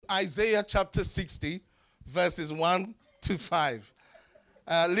Isaiah chapter 60, verses 1 to 5.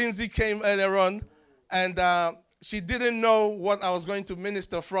 Lindsay came earlier on, and she didn't know what I was going to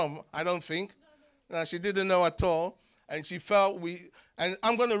minister from, I don't think. She didn't know at all, and she felt and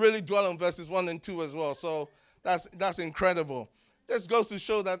I'm going to really dwell on verses 1 and 2 as well, so that's incredible. This goes to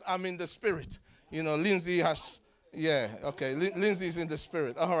show that I'm in the spirit. You know, Lindsay has, Lindsay's in the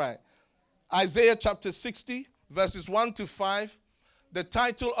spirit. All right. Isaiah chapter 60, verses 1 to 5. The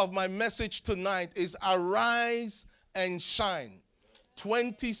title of my message tonight is Arise and Shine.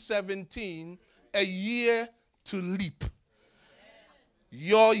 2017, a year to leap.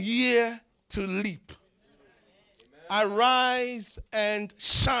 Your year to leap. Arise and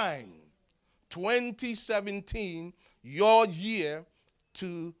shine. 2017, your year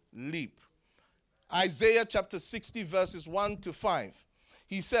to leap. Isaiah chapter 60, verses 1 to 5.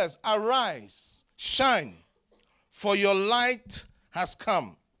 He says, Arise, shine, for your light has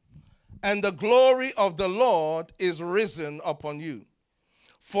come, and the glory of the Lord is risen upon you.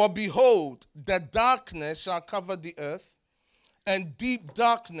 For behold, the darkness shall cover the earth, and deep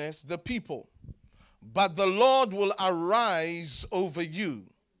darkness the people. But the Lord will arise over you,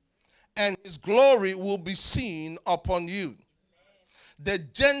 and his glory will be seen upon you. The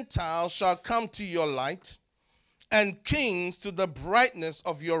Gentiles shall come to your light, and kings to the brightness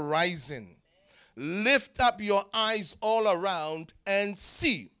of your rising. Lift up your eyes all around and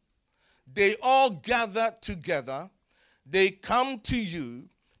see. They all gather together. They come to you.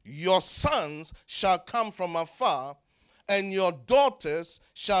 Your sons shall come from afar, and your daughters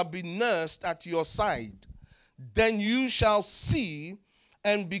shall be nursed at your side. Then you shall see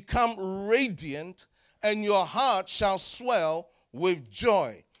and become radiant, and your heart shall swell with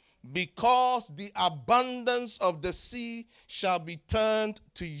joy, because the abundance of the sea shall be turned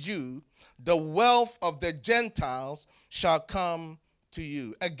to you. The wealth of the Gentiles shall come to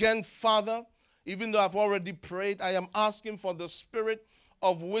you. Again, Father, even though I've already prayed, I am asking for the spirit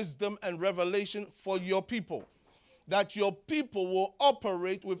of wisdom and revelation for your people, that your people will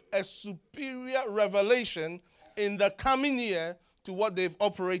operate with a superior revelation in the coming year to what they've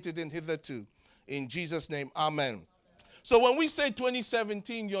operated in hitherto. In Jesus' name, amen. So when we say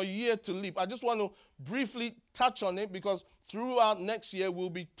 2017, your year to leap, I just want to briefly touch on it, because throughout next year we'll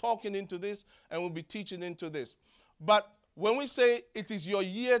be talking into this and we'll be teaching into this. But when we say it is your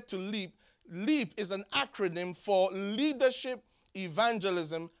year to leap, LEAP is an acronym for leadership,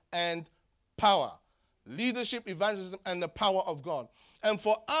 evangelism, and power. Leadership, evangelism, and the power of God. And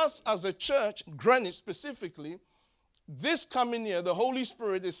for us as a church, Greenwich specifically, this coming year, the Holy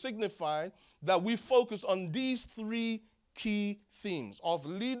Spirit is signified that we focus on these three key themes of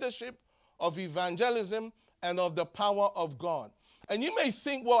leadership, of evangelism, and of the power of God. And you may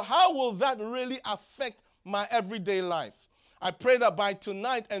think, well, how will that really affect my everyday life? I pray that by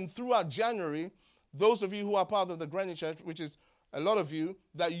tonight and throughout January, those of you who are part of the Greenwich Church, which is a lot of you,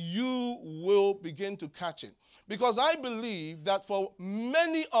 that you will begin to catch it. Because I believe that for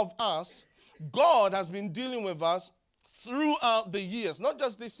many of us, God has been dealing with us throughout the years, not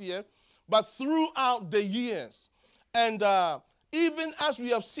just this year, but throughout the years. And even as we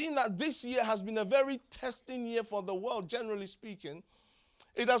have seen that this year has been a very testing year for the world, generally speaking,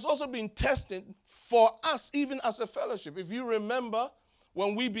 it has also been testing for us, even as a fellowship. If you remember,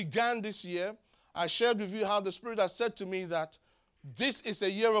 when we began this year, I shared with you how the Spirit has said to me that this is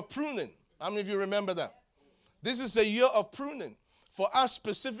a year of pruning. How many of you remember that? This is a year of pruning for us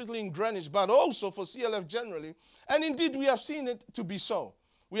specifically in Greenwich, but also for CLF generally. And indeed, we have seen it to be so.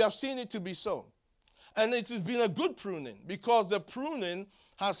 We have seen it to be so. And it has been a good pruning, because the pruning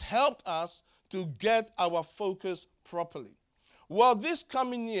has helped us to get our focus properly. Well, this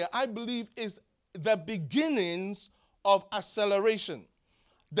coming year, I believe, is the beginnings of acceleration.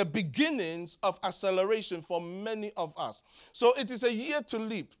 The beginnings of acceleration for many of us. So it is a year to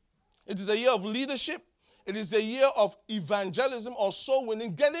leap. It is a year of leadership. It is a year of evangelism or soul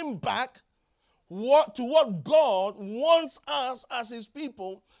winning, getting back to what God wants us as his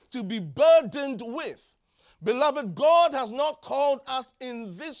people to be burdened with. Beloved, God has not called us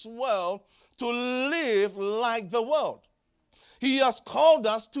in this world to live like the world. He has called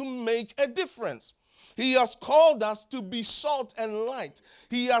us to make a difference. He has called us to be salt and light.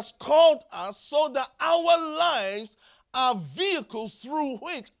 He has called us so that our lives are vehicles through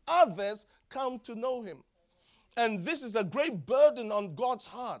which others come to know him. And this is a great burden on God's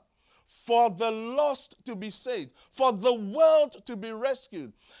heart, for the lost to be saved, for the world to be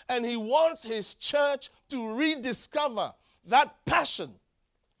rescued. And he wants his church to rediscover that passion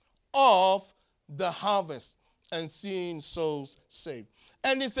of the harvest and seeing souls saved.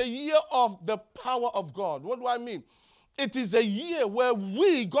 And it's a year of the power of God. What do I mean? it is a year where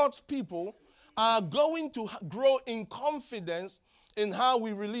we, God's people, are going to grow in confidence in how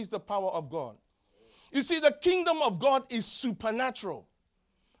we release the power of God. You see, the kingdom of God is supernatural.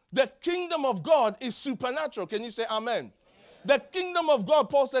 The kingdom of God is supernatural. Can you say amen? The kingdom of God,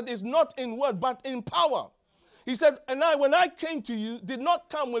 Paul said, is not in word, but in power. He said, and when I came to you, did not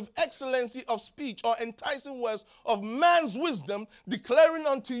come with excellency of speech or enticing words of man's wisdom, declaring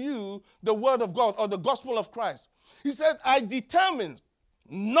unto you the word of God or the gospel of Christ. He said, I determined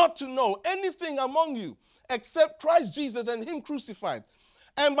not to know anything among you except Christ Jesus and him crucified.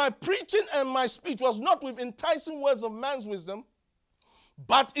 And my preaching and my speech was not with enticing words of man's wisdom,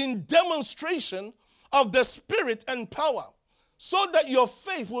 but in demonstration of the Spirit and power, so that your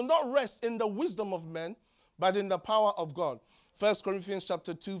faith will not rest in the wisdom of men, but in the power of God. 1 Corinthians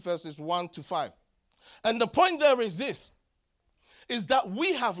chapter 2, verses 1 to 5. And the point there is this, is that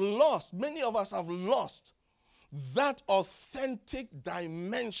we have lost, many of us have lost that authentic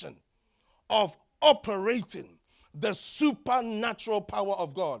dimension of operating the supernatural power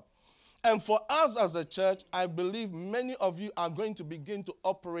of God. And for us as a church, I believe many of you are going to begin to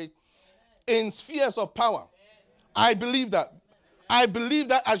operate in spheres of power. I believe that. I believe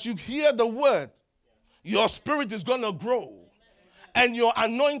that as you hear the word, your spirit is going to grow and your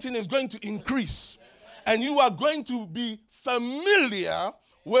anointing is going to increase and you are going to be familiar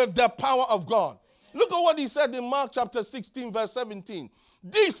with the power of God. Look at what he said in Mark chapter 16, verse 17.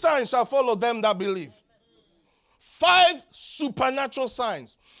 These signs shall follow them that believe. 5 supernatural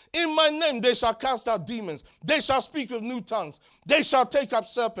signs. In my name they shall cast out demons. They shall speak with new tongues. They shall take up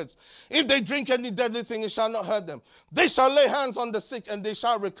serpents. If they drink any deadly thing, it shall not hurt them. They shall lay hands on the sick and they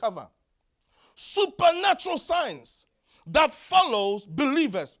shall recover. Supernatural signs that follows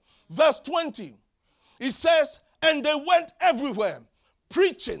believers. Verse 20. It says, and they went everywhere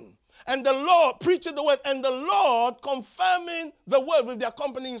preaching. And the Lord, preaching the word, and the Lord confirming the word with the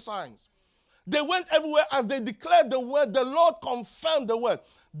accompanying signs. They went everywhere as they declared the word. The Lord confirmed the word.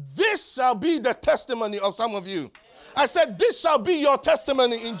 This shall be the testimony of some of you. I said, this shall be your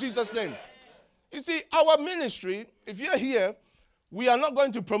testimony in Jesus' name. You see, our ministry, if you're here, we are not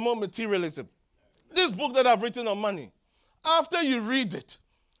going to promote materialism. This book that I've written on money, after you read it,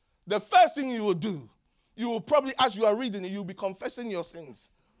 the first thing you will do, you will probably, as you are reading it, you'll be confessing your sins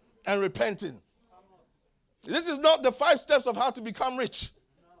and repenting. This is not the 5 steps of how to become rich.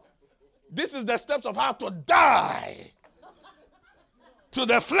 This is the steps of how to die to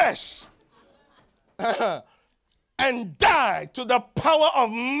the flesh and die to the power of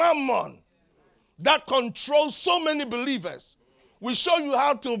mammon that controls so many believers. We show you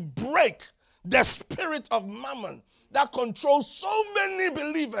how to break the spirit of mammon that controls so many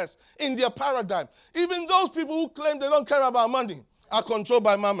believers in their paradigm. Even those people who claim they don't care about money are controlled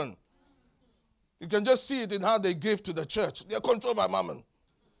by mammon. You can just see it in how they give to the church. They're controlled by mammon.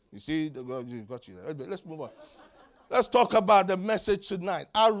 You see, God got you there. Let's move on. Let's talk about the message tonight.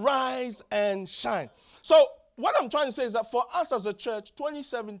 Arise and shine. So what I'm trying to say is that for us as a church,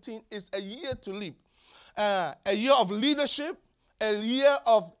 2017 is a year to leap. A year of leadership, a year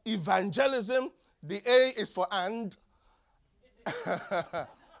of evangelism. The A is for and.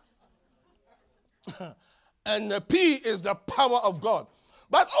 And the P is the power of God.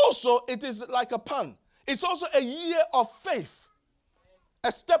 But also, it is like a pun. It's also a year of faith.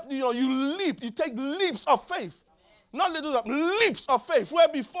 A step, you leap. You take leaps of faith. Not little leaps of faith. Where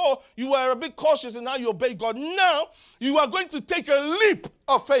before you were a bit cautious and now you obey God. Now you are going to take a leap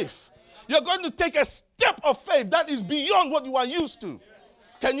of faith. You're going to take a step of faith that is beyond what you are used to.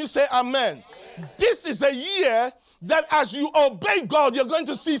 Can you say amen? This is a year that as you obey God, you're going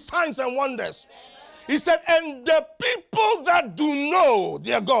to see signs and wonders. He said, and the people that do know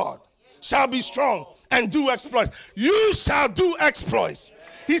their God shall be strong and do exploits. You shall do exploits.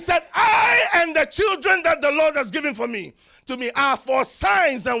 He said, I and the children that the Lord has given to me are for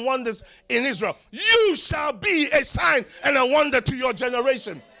signs and wonders in Israel. You shall be a sign and a wonder to your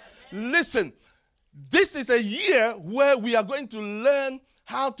generation. Listen, this is a year where we are going to learn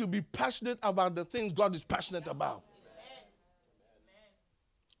how to be passionate about the things God is passionate about.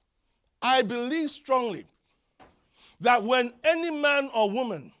 I believe strongly that when any man or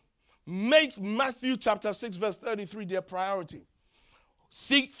woman makes Matthew chapter 6 verse 33 their priority,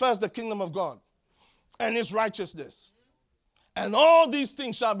 seek first the kingdom of God and his righteousness, and all these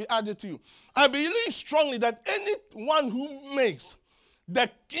things shall be added to you. I believe strongly that anyone who makes the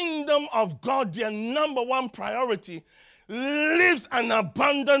kingdom of God their number one priority lives an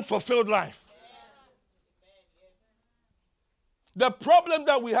abundant, fulfilled life. The problem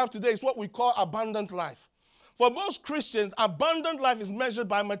that we have today is what we call abundant life. For most Christians, abundant life is measured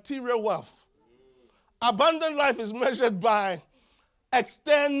by material wealth. Abundant life is measured by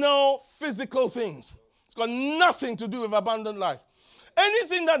external physical things. It's got nothing to do with abundant life.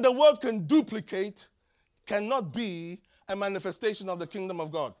 Anything that the world can duplicate cannot be a manifestation of the kingdom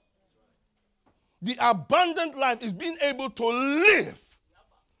of God. The abundant life is being able to live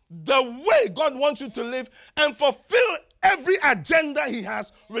the way God wants you to live and fulfill every agenda he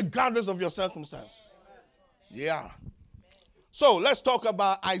has regardless of your circumstance. Yeah. So let's talk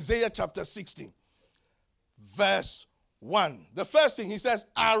about Isaiah chapter 60, verse 1. The first thing he says,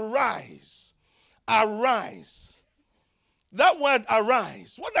 arise, arise. That word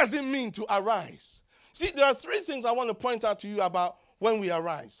arise, what does it mean to arise? See, there are three things I want to point out to you about when we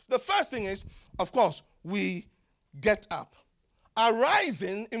arise. The first thing is, of course, we get up.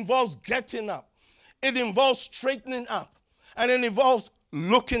 Arising involves getting up. It involves straightening up. And it involves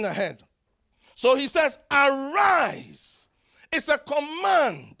looking ahead. So he says, arise. It's a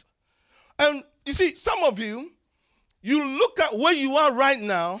command. And you see, some of you, you look at where you are right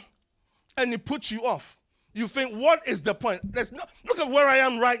now and it puts you off. You think, what is the point? Look at where I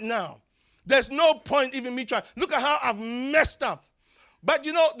am right now. There's no point even me trying. Look at how I've messed up. But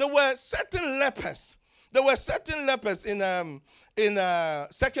you know, there were certain lepers. There were certain lepers in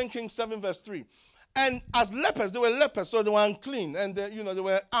 2 Kings 7 verse 3. And as lepers, they were lepers, so they were unclean. And they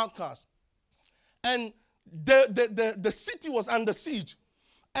were outcasts. And the city was under siege.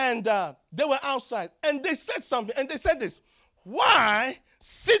 And they were outside. And they said something. And they said this, why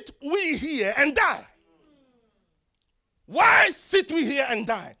sit we here and die? Why sit we here and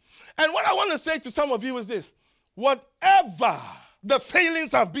die? And what I want to say to some of you is this. Whatever the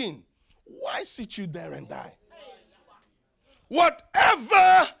failings have been, why sit you there and die?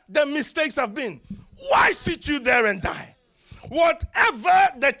 Whatever the mistakes have been, why sit you there and die?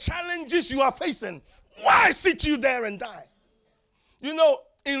 Whatever the challenges you are facing, why sit you there and die? You know,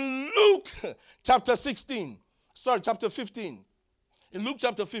 in Luke chapter 15, in Luke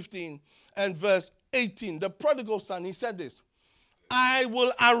chapter 15 and verse 18, the prodigal son, he said this, I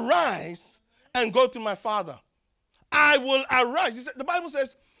will arise and go to my father. I will arise. He said, the Bible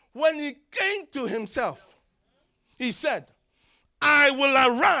says, when he came to himself, he said, I will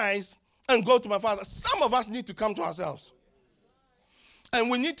arise and go to my father. Some of us need to come to ourselves. And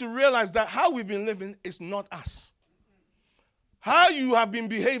we need to realize that how we've been living is not us. How you have been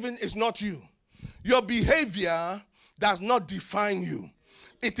behaving is not you. Your behavior does not define you.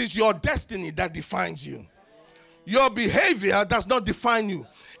 It is your destiny that defines you. Your behavior does not define you.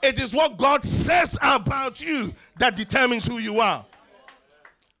 It is what God says about you that determines who you are.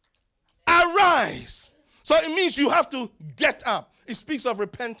 Arise. So it means you have to get up. It speaks of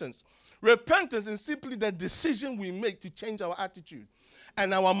repentance. Repentance is simply the decision we make to change our attitude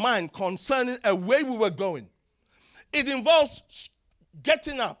and our mind concerning a way we were going. It involves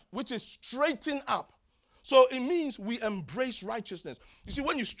getting up, which is straighten up. So it means we embrace righteousness. You see,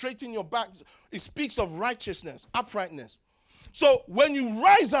 when you straighten your back, it speaks of righteousness, uprightness. So when you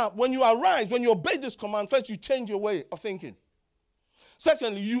rise up, when you arise, when you obey this command, first you change your way of thinking.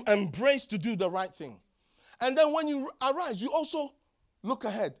 Secondly, you embrace to do the right thing. And then when you arise, you also look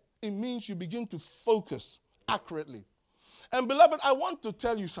ahead. It means you begin to focus accurately. And beloved, I want to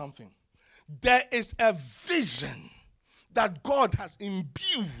tell you something. There is a vision that God has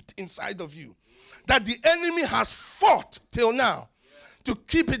imbued inside of you, that the enemy has fought till now to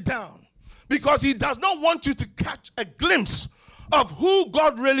keep it down, because he does not want you to catch a glimpse of who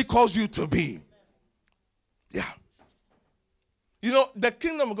God really calls you to be. Yeah. You know, the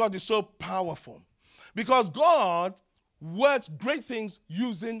kingdom of God is so powerful because God works great things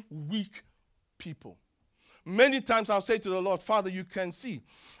using weak people. Many times I'll say to the Lord, Father, you can see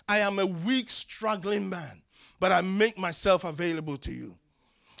I am a weak, struggling man, but I make myself available to you.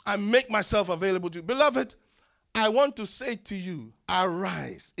 I make myself available to you. Beloved, I want to say to you,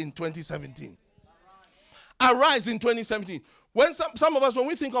 arise in 2017. Arise in 2017. When some of us, when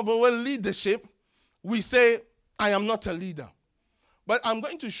we think of the word leadership, we say, I am not a leader. But I'm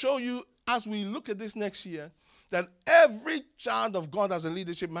going to show you as we look at this next year that every child of God has a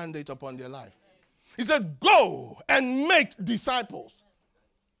leadership mandate upon their life. He said, go and make disciples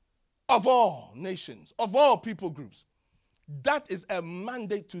of all nations, of all people groups. That is a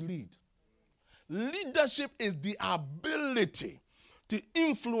mandate to lead. Leadership is the ability to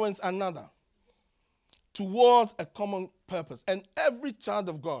influence another towards a common purpose. And every child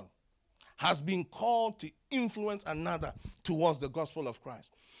of God has been called to influence another towards the gospel of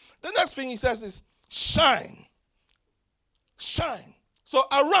Christ. The next thing he says is shine. Shine. So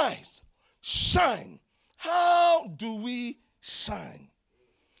arise. Shine. How do we shine?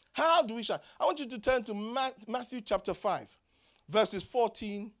 How do we shine? I want you to turn to Matthew chapter 5, verses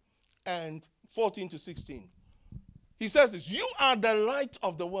 14 and 14 to 16. He says this, you are the light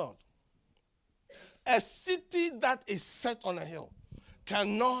of the world. A city that is set on a hill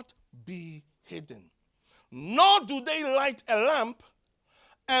cannot be hidden. Nor do they light a lamp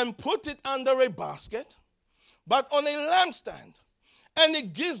and put it under a basket, but on a lampstand, and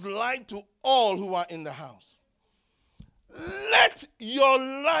it gives light to all who are in the house. Let your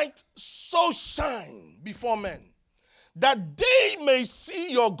light so shine before men, that they may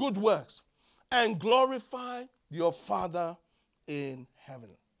see your good works and glorify your Father in heaven.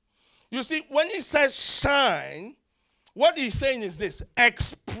 You see, when he says shine, what he's saying is this: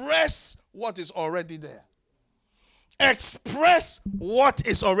 express what is already there. Express what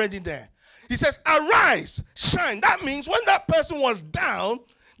is already there. He says, arise, shine. That means when that person was down,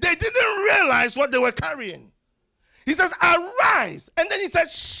 they didn't realize what they were carrying. He says, arise. And then he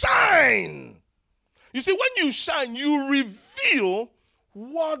says, shine. You see, when you shine, you reveal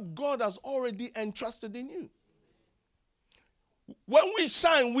what God has already entrusted in you. When we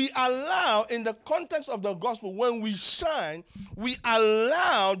shine, we allow, in the context of the gospel, when we shine, we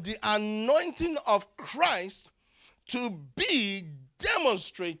allow the anointing of Christ to be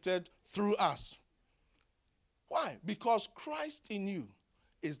demonstrated through us. Why? Because Christ in you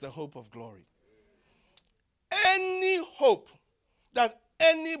is the hope of glory. Any hope that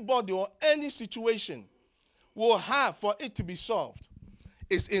anybody or any situation will have for it to be solved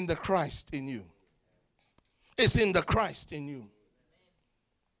is in the Christ in you. It's in the Christ in you.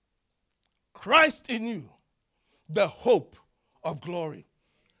 Christ in you, the hope of glory.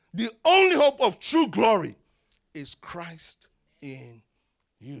 The only hope of true glory is Christ in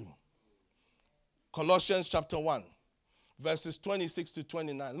you. Colossians chapter 1, verses 26 to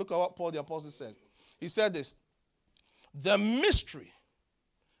 29. Look at what Paul the Apostle said. He said this: the mystery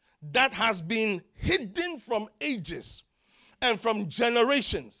that has been hidden from ages and from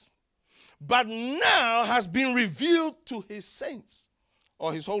generations, but now has been revealed to his saints,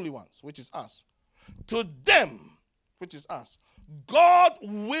 or his holy ones, which is us. To them, which is us, God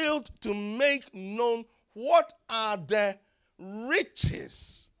willed to make known what are the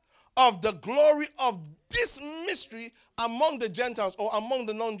riches of the glory of this mystery among the Gentiles, or among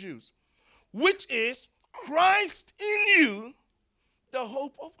the non-Jews, which is Christ in you, the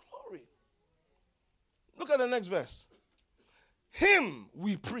hope of glory. Look at the next verse. Him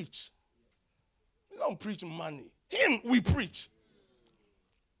we preach. We don't preach money. Him we preach.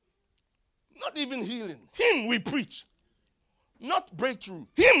 Not even healing. Him we preach. Not breakthrough.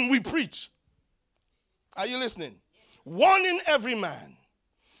 Him we preach. Are you listening? Warning every man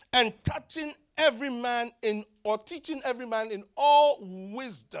and touching every man in, or teaching every man in all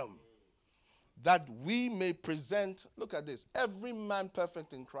wisdom, that we may present, look at this, every man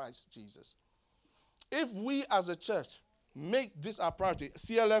perfect in Christ Jesus. If we as a church make this our priority,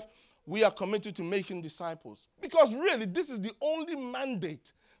 CLF, we are committed to making disciples. Because really, this is the only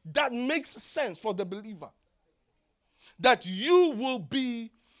mandate that makes sense for the believer. That you will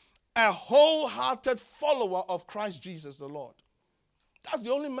be a wholehearted follower of Christ Jesus the Lord. That's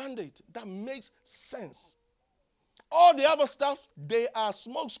the only mandate that makes sense. All the other stuff, they are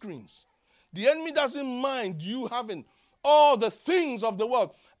smoke screens. The enemy doesn't mind you having all the things of the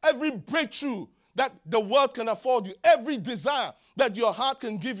world, every breakthrough that the world can afford you, every desire that your heart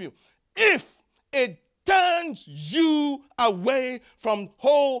can give you, if it turns you away from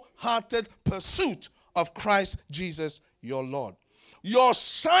wholehearted pursuit of Christ Jesus your Lord. Your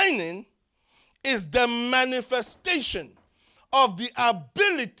shining is the manifestation of the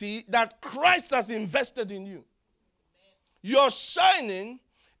ability that Christ has invested in you. Your shining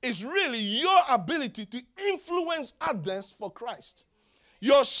is really your ability to influence others for Christ.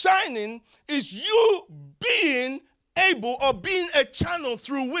 Your shining is you being able, or being a channel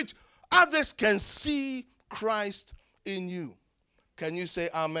through which others can see Christ in you. Can you say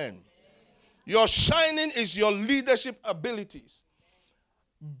amen? Your shining is your leadership abilities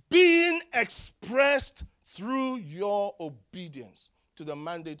being expressed through your obedience to the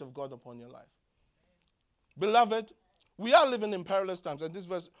mandate of God upon your life. Beloved, we are living in perilous times, and this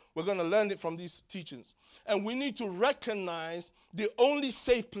verse, we're going to learn it from these teachings. And we need to recognize the only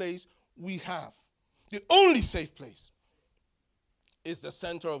safe place we have. The only safe place is the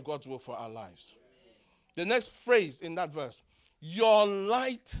center of God's will for our lives. The next phrase in that verse, your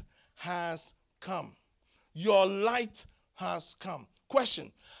light has come. Your light has come.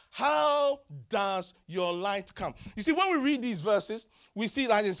 Question, how does your light come? You see, when we read these verses, we see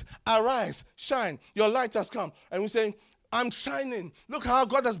like this: arise, shine, your light has come. And we say, I'm shining. Look how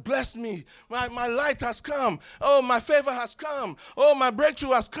God has blessed me. My light has come. Oh, my favor has come. Oh, my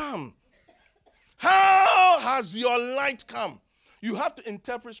breakthrough has come. How has your light come? You have to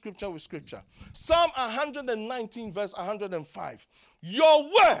interpret scripture with scripture. Psalm 119 verse 105. Your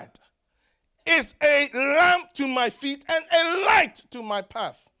word is a lamp to my feet and a light to my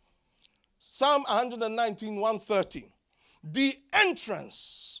path. Psalm 119, 130. The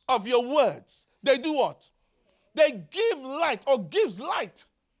entrance of your words, they do what? They give light or gives light.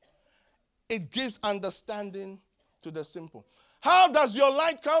 It gives understanding to the simple. How does your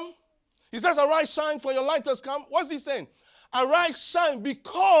light come? He says, arise, shine, for your light has come. What's he saying? Arise, shine,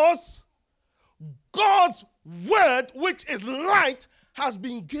 because God's word, which is light, has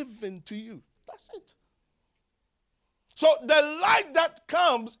been given to you. That's it. So the light that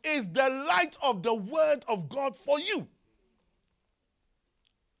comes is the light of the word of God for you.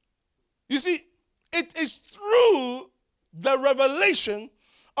 You see, it is through the revelation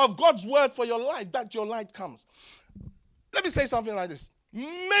of God's word for your life that your light comes. Let me say something like this.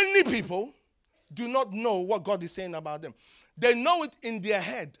 Many people do not know what God is saying about them. They know it in their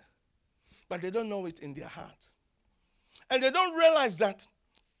head, but they don't know it in their heart. And they don't realize that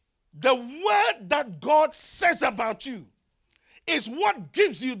the word that God says about you is what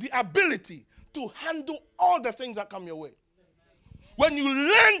gives you the ability to handle all the things that come your way. When you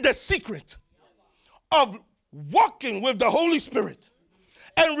learn the secret of walking with the Holy Spirit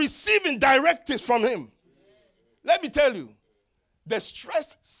and receiving directives from Him, let me tell you, the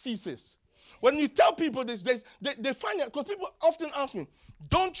stress ceases. When you tell people this, they find it, because people often ask me,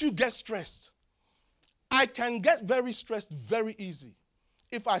 don't you get stressed? I can get very stressed very easy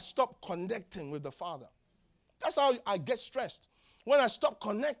if I stop connecting with the Father. That's how I get stressed, when I stop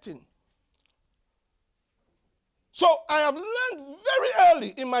connecting. So I have learned very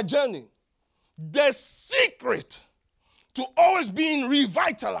early in my journey the secret to always being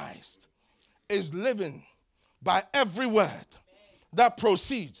revitalized is living by every word that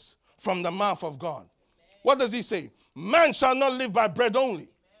proceeds from the mouth of God. What does he say? Man shall not live by bread only,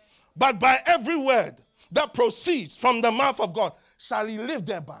 but by every word that proceeds from the mouth of God shall he live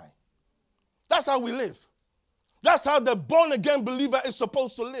thereby. That's how we live. That's how the born-again believer is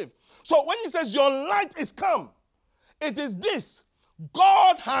supposed to live. So when he says your light is come, it is this.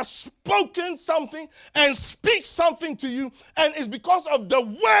 God has spoken something and speaks something to you, and it's because of the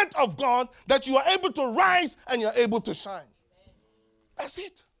word of God that you are able to rise and you're able to shine. That's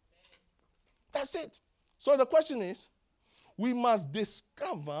it. That's it. So the question is, we must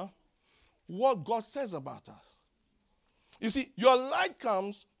discover what God says about us. You see, your light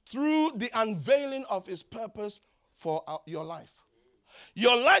comes through the unveiling of His purpose for your life.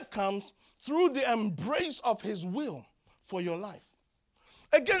 Your light comes through the embrace of His will for your life.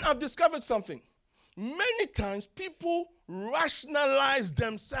 Again, I've discovered something. Many times people rationalize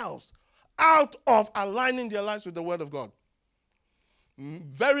themselves out of aligning their lives with the Word of God.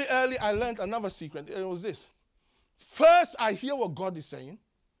 Very early, I learned another secret. It was this. First, I hear what God is saying.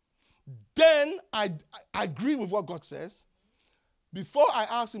 Then, I agree with what God says before I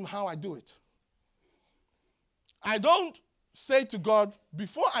ask Him how I do it. I don't say to God,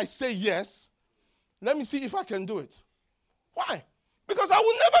 before I say yes, let me see if I can do it. Why? Because I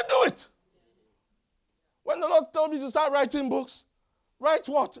will never do it. When the Lord told me to start writing books, write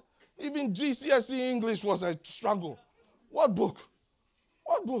what? Even GCSE English was a struggle. What book?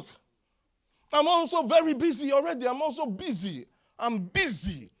 What book? I'm also very busy already. I'm also busy. I'm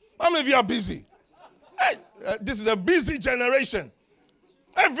busy. How many of you are busy? Hey, this is a busy generation.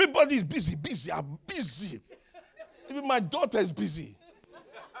 Everybody's busy. I'm busy. Even my daughter is busy.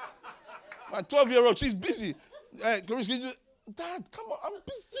 My 12-year-old, she's busy. Dad, come on, I'm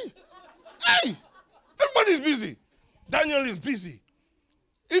busy. Hey, everybody's busy. Daniel is busy.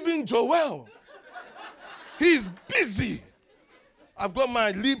 Even Joel, he's busy. I've got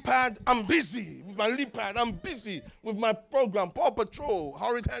my lead pad, I'm busy. With my lead pad, I'm busy. With my program, Paw Patrol,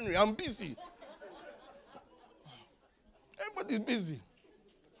 Horrid Henry, I'm busy. Everybody's busy.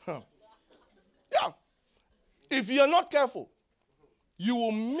 Yeah. If you're not careful, you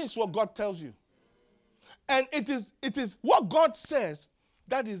will miss what God tells you. And it is what God says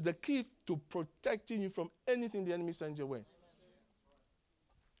that is the key to protecting you from anything the enemy sends your way.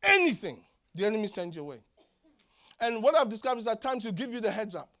 Anything the enemy sends your way. And what I've discovered is at times he'll give you the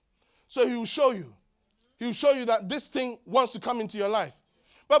heads up. So he will show you. He will show you that this thing wants to come into your life.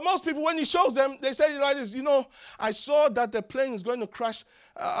 But most people, when he shows them, they say like this, I saw that the plane is going to crash.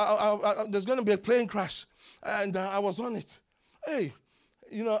 There's going to be a plane crash. And I was on it. Hey,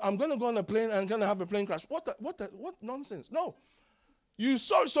 I'm going to go on a plane and I'm going to have a plane crash. What nonsense? No. You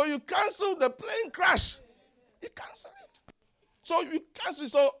saw, so you cancel the plane crash. You cancel it. So you cancel it.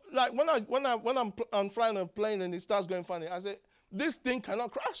 So like when I'm flying a plane and it starts going funny, I say, this thing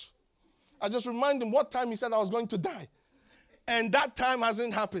cannot crash. I just remind him what time he said I was going to die. And that time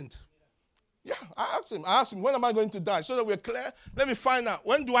hasn't happened. Yeah, I asked him, when am I going to die? So that we're clear, let me find out.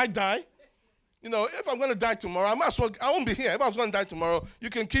 When do I die? You know, if I'm going to die tomorrow, I won't be here. If I was going to die tomorrow,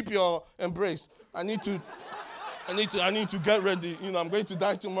 you can keep your embrace. I need to get ready. You know, I'm going to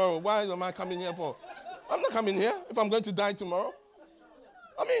die tomorrow. Why am I coming here for? I'm not coming here if I'm going to die tomorrow.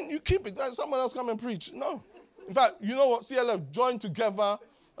 I mean, you keep it. Someone else come and preach. No. In fact, you know what? CLF, join together,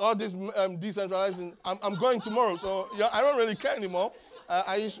 all this decentralizing. I'm going tomorrow, so yeah, I don't really care anymore.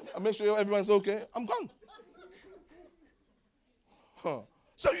 I make sure everyone's okay. I'm gone. Huh.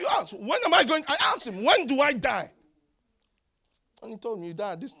 So you ask, when am I going? I asked him, when do I die? And he told me, you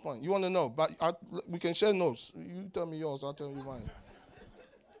die at this point. You want to know, but we can share notes. You tell me yours, I'll tell you mine.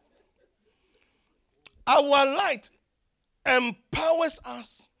 Our light empowers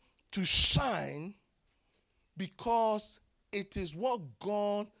us to shine because it is what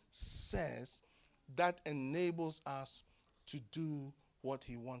God says that enables us to do what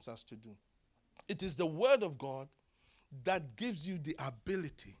he wants us to do. It is the word of God that gives you the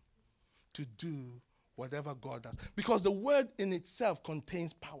ability to do whatever God does. Because the word in itself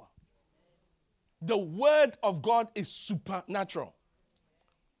contains power. The word of God is supernatural.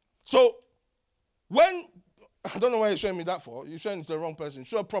 So, when, I don't know why you're showing me that for. You're showing it's the wrong person.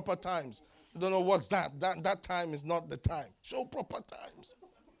 Show proper times. I don't know what's that. That time is not the time. Show proper times.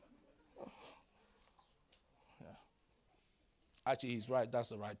 Yeah. Actually, he's right. That's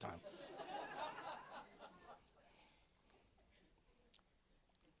the right time.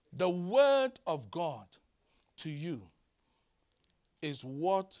 The word of God to you is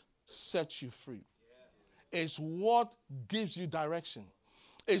what sets you free. It's what gives you direction.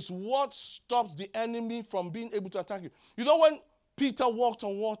 It's what stops the enemy from being able to attack you. You know when Peter walked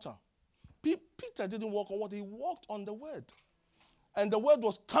on water? Peter didn't walk on water. He walked on the word. And the word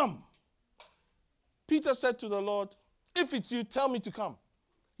was come. Peter said to the Lord, if it's you, tell me to come.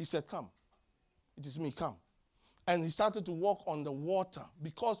 He said, come. It is me, come. And he started to walk on the water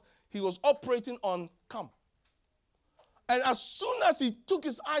because he was operating on come. And as soon as he took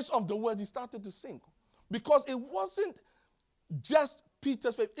his eyes off the word, he started to sink. Because it wasn't just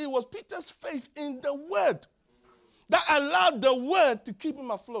Peter's faith. It was Peter's faith in the word that allowed the word to keep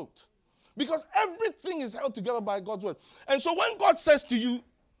him afloat. Because everything is held together by God's word. And so when God says to you,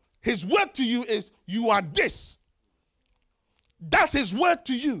 his word to you is, you are this. That's his word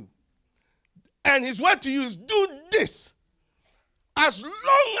to you. And his word to you is, do this. As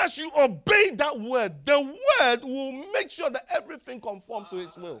long as you obey that word, the word will make sure that everything conforms to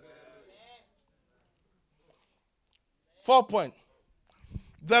his will. 4th point.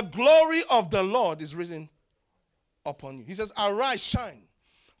 The glory of the Lord is risen upon you. He says, arise, shine,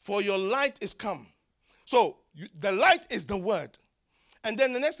 for your light is come. So, the light is the word. And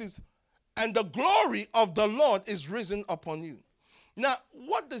then the next is, and the glory of the Lord is risen upon you. Now,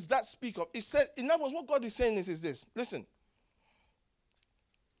 what does that speak of? It says, in other words, what God is saying is this. Listen.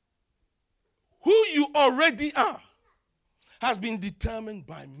 Who you already are has been determined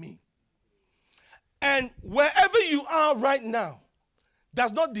by me. And wherever you are right now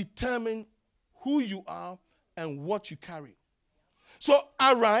does not determine who you are and what you carry. So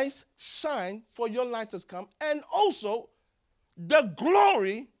arise, shine, for your light has come. And also, the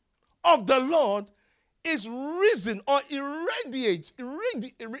glory of the Lord is risen or irradiates.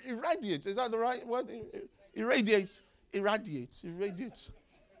 Irradiates. Is that the right word? Irradiates.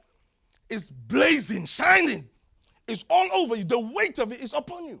 It's blazing, shining. It's all over you. The weight of it is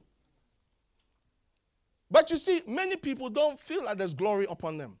upon you. But you see, many people don't feel like there's glory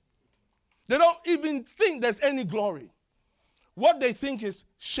upon them. They don't even think there's any glory. What they think is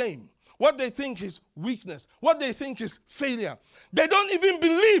shame. What they think is weakness. What they think is failure. They don't even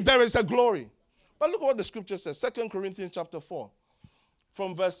believe there is a glory. But look at what the scripture says. 2 Corinthians chapter 4,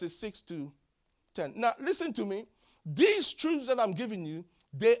 from verses 6 to 10. Now, listen to me. These truths that I'm giving you,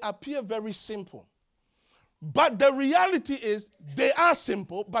 they appear very simple. But the reality is, they are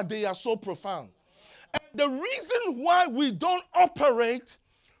simple, but they are so profound. And the reason why we don't operate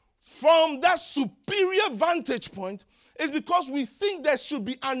from that superior vantage point is because we think there should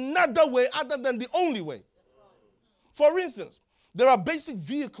be another way other than the only way. For instance, there are basic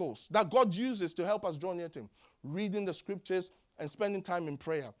vehicles that God uses to help us draw near to him. Reading the scriptures and spending time in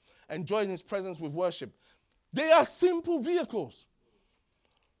prayer. Enjoying his presence with worship. They are simple vehicles.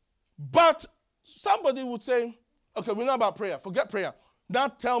 But somebody would say, okay, we know about prayer. Forget prayer. Now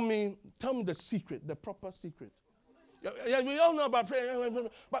tell me the secret, the proper secret. Yeah, we all know about prayer.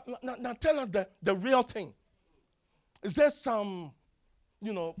 But now tell us the real thing. Is there some,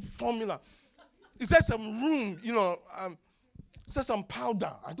 formula? Is there some room, is there some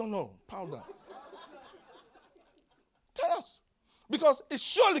powder? I don't know, powder. Tell us. Because it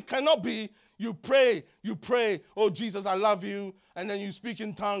surely cannot be you pray, oh Jesus, I love you, and then you speak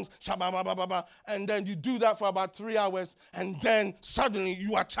in tongues, shabba-ba-ba-ba-ba, and then you do that for about 3 hours, and then suddenly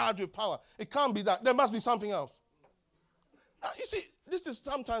you are charged with power. It can't be that. There must be something else. Now, you see, this is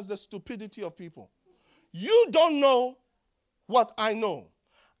sometimes the stupidity of people. You don't know what I know.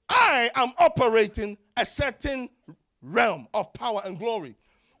 I am operating a certain realm of power and glory,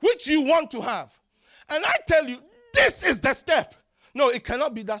 which you want to have. And I tell you, this is the step. No, it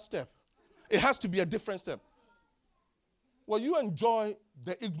cannot be that step. It has to be a different step. Well, you enjoy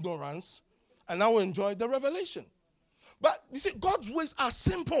the ignorance, and I will enjoy the revelation. But you see, God's ways are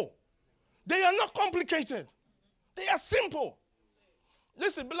simple. They are not complicated. They are simple.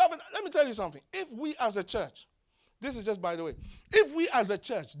 Listen, beloved, let me tell you something. If we as a church, this is just by the way, if we as a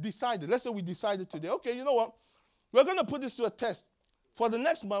church decided, let's say we decided today, okay, you know what? We're going to put this to a test. For the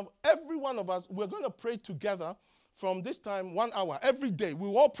next month, every one of us, we're going to pray together from this time, 1 hour, every day. We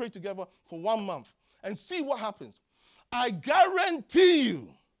will all pray together for 1 month and see what happens. I guarantee you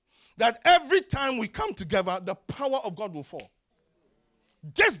that every time we come together, the power of God will fall.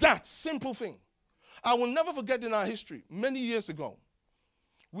 Just that simple thing. I will never forget in our history, many years ago,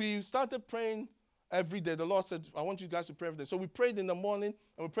 we started praying every day. The Lord said, I want you guys to pray every day. So we prayed in the morning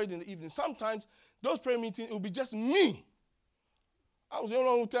and we prayed in the evening. Sometimes those prayer meetings, it would be just me. I was the only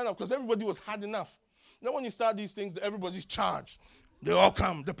one who turned up because everybody was hard enough. You know, when you start these things, everybody's charged. They all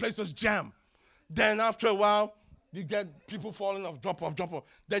come. The place was jammed. Then after a while, you get people falling off, drop off.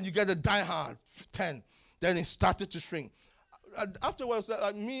 Then you get a diehard, 10. Then it started to shrink. Afterwards,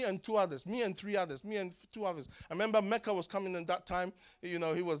 me and 2 others, me and 3 others, me and 2 others. I remember Mecca was coming in that time. You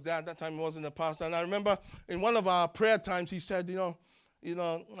know, he was there at that time. He wasn't the pastor. And I remember in one of our prayer times, he said, I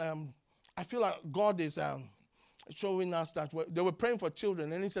feel like God is showing us that they were praying for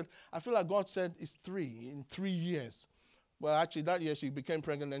children. And he said, I feel like God said it's 3 in 3 years. Well, actually, that year she became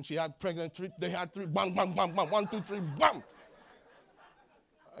pregnant, and she had pregnant 3. They had 3. Bang, bang, bang, bang. 1, 2, 3, bam.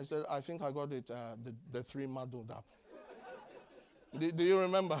 I said, I think I got it. The 3 muddled up. Do you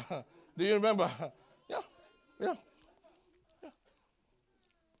remember? Do you remember? Yeah.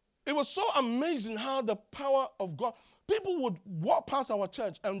 It was so amazing how the power of God. People would walk past our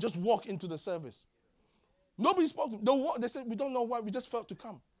church and just walk into the service. Nobody spoke. They said, we don't know why. We just felt to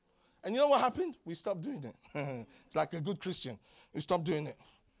come. And you know what happened? We stopped doing it. It's like a good Christian. We stopped doing it.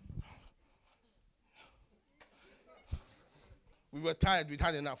 We were tired. We'd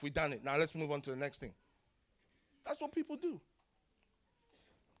had enough. We'd done it. Now let's move on to the next thing. That's what people do.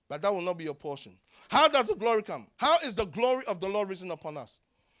 But that will not be your portion. How does the glory come? How is the glory of the Lord risen upon us?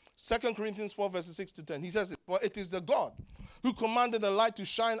 2 Corinthians 4, verses 6 to 10. He says, for it is the God who commanded the light to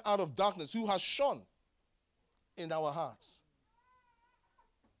shine out of darkness, who has shone in our hearts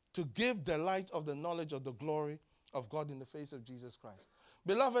to give the light of the knowledge of the glory of God in the face of Jesus Christ.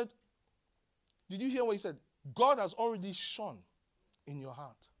 Beloved, did you hear what he said? God has already shone in your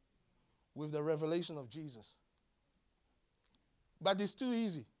heart with the revelation of Jesus. But it's too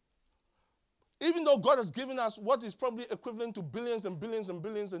easy. Even though God has given us what is probably equivalent to billions and billions and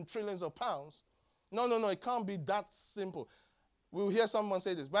billions and trillions of pounds, no, it can't be that simple. We'll hear someone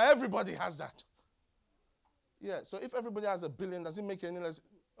say this, but everybody has that. Yeah, so if everybody has $1 billion, does it make any less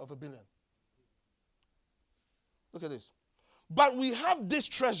of $1 billion? Look at this. But we have this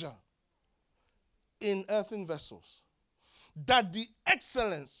treasure in earthen vessels, that the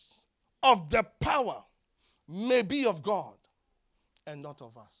excellence of the power may be of God and not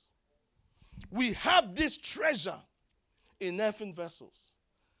of us. We have this treasure in earthen vessels,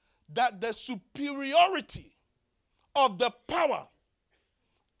 that the superiority of the power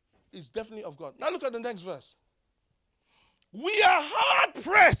is definitely of God. Now look at the next verse. We are hard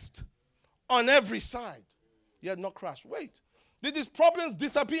pressed on every side, yet not crushed. Wait, did these problems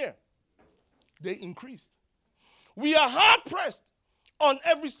disappear? They increased. We are hard pressed on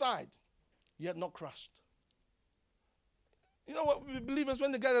every side, yet not crushed. You know what, believers,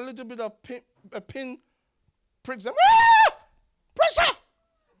 when they get a little bit of pin pricks them, pressure.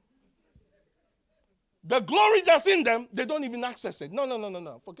 The glory that's in them, they don't even access it.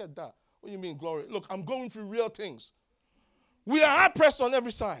 No. Forget that. What do you mean glory? Look, I'm going through real things. We are hard pressed on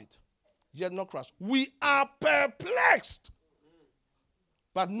every side, yet not crushed. We are perplexed,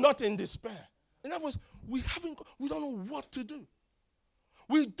 but not in despair. In other words, we don't know what to do.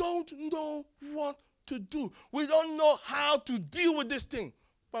 We don't know what to do. We don't know how to deal with this thing.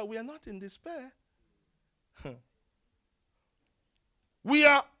 But we are not in despair. We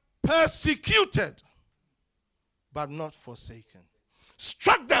are persecuted, but not forsaken.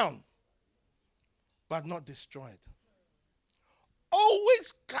 Struck down, but not destroyed.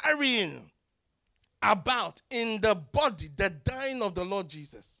 Always carrying about in the body the dying of the Lord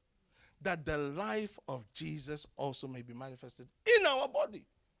Jesus, that the life of Jesus also may be manifested in our body.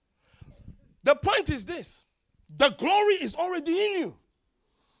 The point is this: the glory is already in you.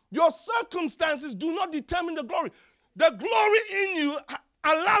 Your circumstances do not determine the glory. The glory in you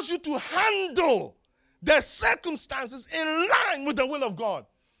allows you to handle the circumstances in line with the will of God,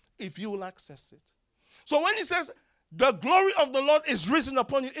 if you will access it. So when he says, the glory of the Lord is risen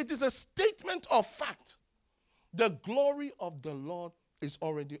upon you, it is a statement of fact. The glory of the Lord is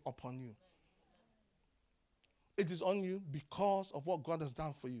already upon you. It is on you because of what God has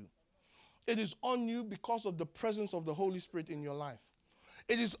done for you. It is on you because of the presence of the Holy Spirit in your life.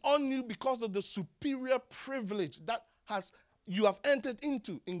 It is on you because of the superior privilege that you have entered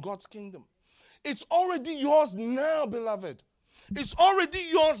into in God's kingdom. It's already yours now, beloved. It's already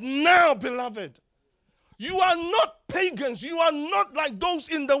yours now, beloved. You are not pagans. You are not like those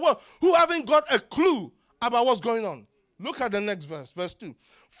in the world who haven't got a clue about what's going on. Look at the next verse, verse 2.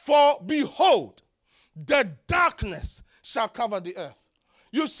 For behold, the darkness shall cover the earth.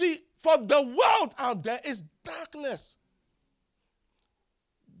 You see, for the world out there is darkness.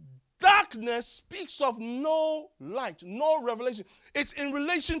 Darkness speaks of no light, no revelation. It's in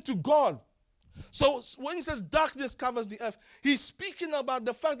relation to God. So when he says darkness covers the earth, he's speaking about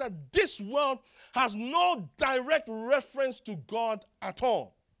the fact that this world has no direct reference to God at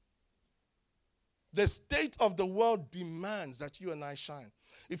all. The state of the world demands that you and I shine.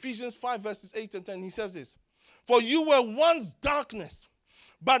 Ephesians 5 verses 8 and 10, he says this: for you were once darkness,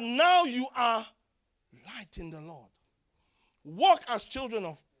 but now you are light in the Lord. Walk as children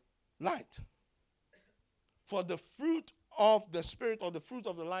of light. For the fruit of the Spirit, or the fruit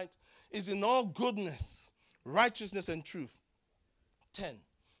of the light, is in all goodness, righteousness, and truth. 10.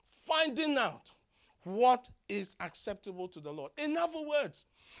 Finding out what is acceptable to the Lord. In other words,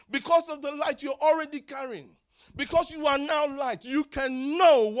 because of the light you're already carrying, because you are now light, you can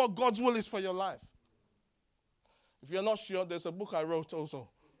know what God's will is for your life. If you're not sure, there's a book I wrote also,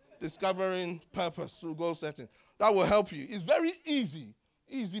 Discovering Purpose Through Goal Setting. That will help you. It's very easy.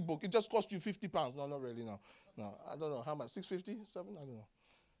 Easy book. It just cost you £50. No, not really, no. No, I don't know how much. 650? 7? I don't know.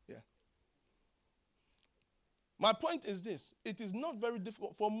 Yeah. My point is this: it is not very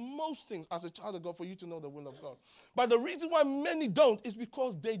difficult for most things as a child of God for you to know the will of God. But the reason why many don't is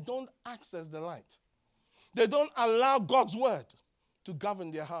because they don't access the light. They don't allow God's word to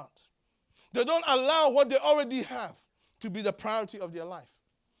govern their heart. They don't allow what they already have to be the priority of their life.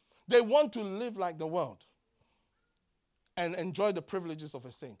 They want to live like the world and enjoy the privileges of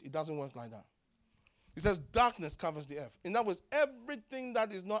a saint. It doesn't work like that. It says darkness covers the earth. In other words, everything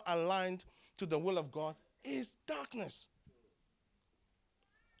that is not aligned to the will of God is darkness.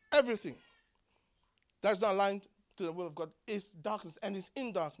 Everything that's not aligned to the will of God is darkness, and is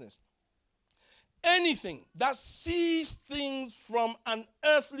in darkness. Anything that sees things from an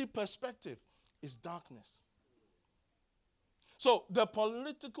earthly perspective is darkness. So the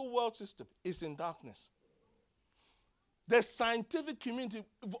political world system is in darkness. The scientific community,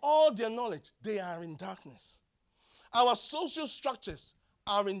 with all their knowledge, they are in darkness. Our social structures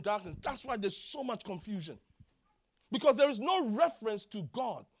are in darkness. That's why there's so much confusion. Because there is no reference to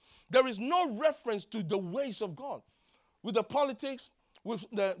God. There is no reference to the ways of God. With the politics, with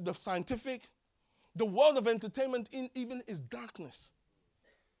the scientific, the world of entertainment even is darkness.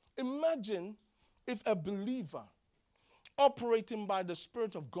 Imagine if a believer operating by the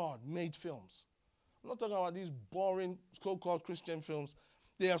Spirit of God made films. I'm not talking about these boring so-called Christian films.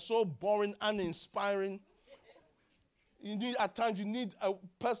 They are so boring, uninspiring. At times you need a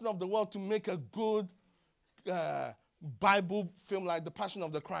person of the world to make a good Bible film like The Passion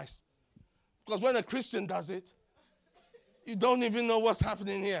of the Christ. Because when a Christian does it, you don't even know what's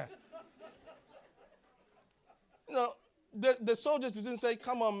happening here. You know, the soldiers didn't say,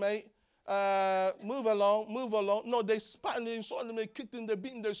 come on, mate, move along, move along. No, they spat and they insulted him, they kicked him, they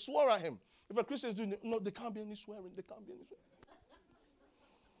beat him, they swore at him. If a Christian is doing it, no, there can't be any swearing. There can't be any swearing.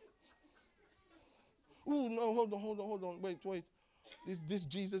 Ooh, no, hold on. Wait. This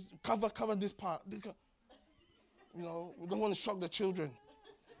Jesus, cover this part. You know, we don't want to shock the children.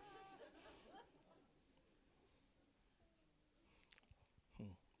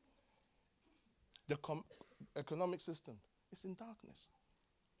 The economic system is in darkness.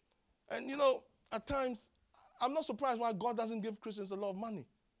 And you know, at times, I'm not surprised why God doesn't give Christians a lot of money.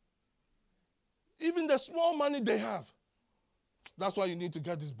 Even the small money they have. That's why you need to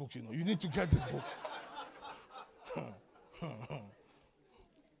get this book, you know. You need to get this book.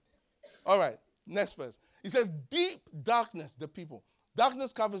 All right, next verse. It says, deep darkness, the people.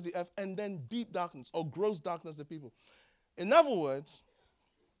 Darkness covers the earth, and then deep darkness, or gross darkness, the people. In other words,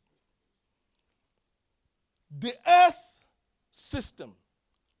 The earth system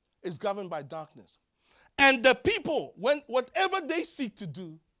is governed by darkness. And the people, whatever they seek to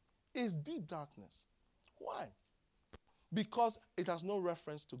do, is deep darkness. Why? Because it has no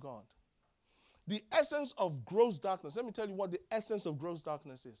reference to God. The essence of gross darkness, let me tell you what the essence of gross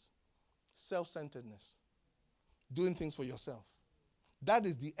darkness is. Self-centeredness. Doing things for yourself. That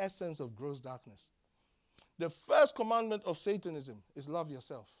is the essence of gross darkness. The first commandment of Satanism is love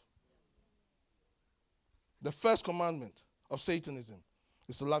yourself. The first commandment of Satanism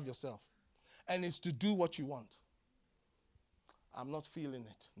is to love yourself. And it's to do what you want. I'm not feeling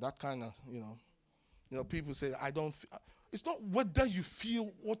it. That kind of, people say, I don't feel. It's not whether you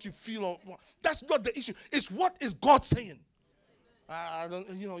feel what you feel or what. That's not the issue. It's what is God saying. I don't,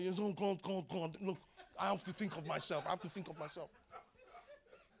 you don't go on. Look, I have to think of myself.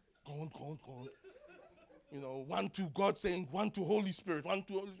 Go on. One to God saying, one to Holy Spirit, one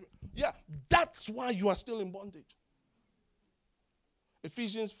to Holy Spirit. Yeah, that's why you are still in bondage.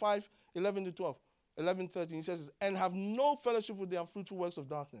 Ephesians 5, 11 to 12, 11, 13, he says, and have no fellowship with the unfruitful works of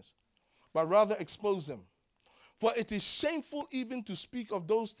darkness, but rather expose them. For it is shameful even to speak of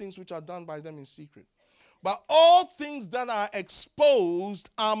those things which are done by them in secret. But all things that are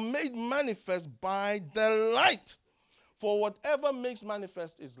exposed are made manifest by the light. For whatever makes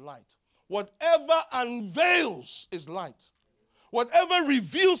manifest is light. Whatever unveils is light. Whatever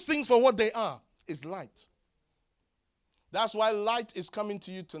reveals things for what they are is light. That's why light is coming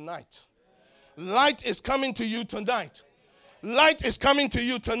to you tonight. Light is coming to you tonight. Light is coming to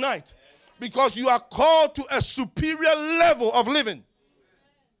you tonight. Because you are called to a superior level of living.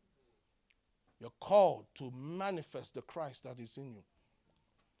 You're called to manifest the Christ that is in you.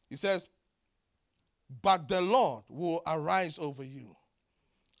 He says, but the Lord will arise over you.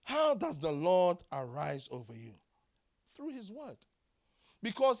 How does the Lord arise over you? Through his word.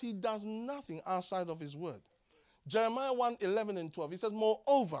 Because he does nothing outside of his word. Jeremiah 1, 11 and 12. He says,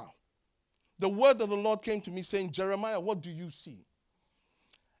 moreover, the word of the Lord came to me saying, Jeremiah, what do you see?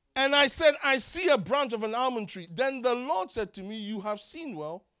 And I said, I see a branch of an almond tree. Then the Lord said to me, you have seen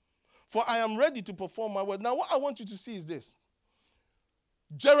well, for I am ready to perform my word. Now what I want you to see is this.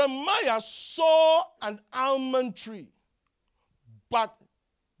 Jeremiah saw an almond tree, but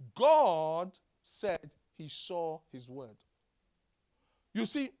God said he saw his word. You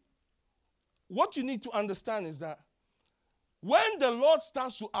see, what you need to understand is that when the Lord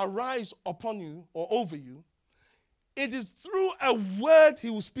starts to arise upon you or over you, it is through a word he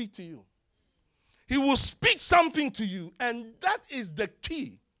will speak to you. He will speak something to you, and that is the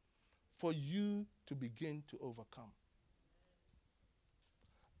key for you to begin to overcome.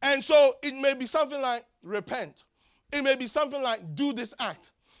 And so it may be something like repent. It may be something like do this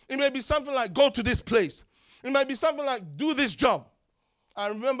act. It may be something like go to this place. It might be something like do this job. I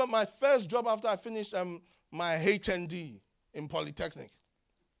remember my first job after I finished my HND in Polytechnic.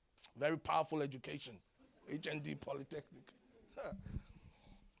 Very powerful education. HND Polytechnic.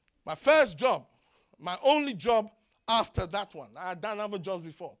 My first job, my only job after that one. I had done other jobs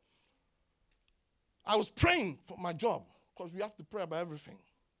before. I was praying for my job because we have to pray about everything.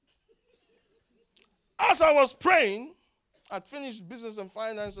 As I was praying, I'd finished business and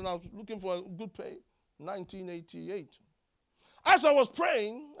finance and I was looking for a good pay, 1988. As I was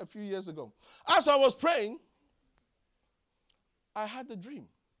praying a few years ago, as I was praying, I had a dream.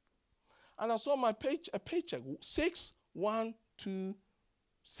 And I saw a paycheck,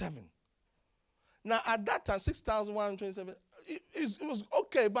 6,127. Now, at that time, 6,127, it was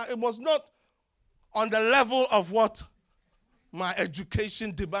okay, but it was not on the level of what my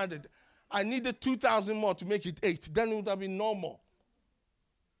education demanded. I needed 2,000 more to make it 8. Then it would have been normal.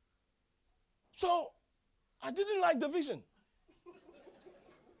 So, I didn't like the vision.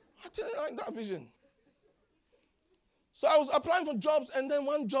 I didn't like that vision. So I was applying for jobs, and then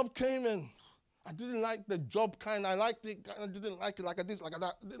one job came in. I didn't like the job kind. I liked it. I didn't like it like this, like that.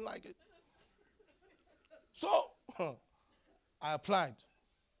 I didn't like it. So I applied.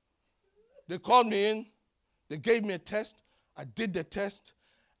 They called me in. They gave me a test. I did the test,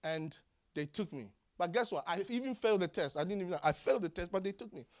 and they took me. But guess what? I even failed the test. I didn't even know. I failed the test, but they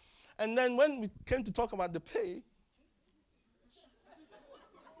took me. And then when we came to talk about the pay,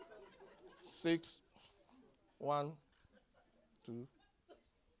 6, 1, 2,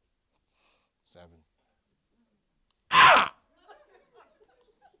 7. Ah!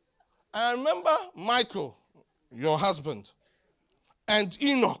 I remember Michael, your husband, and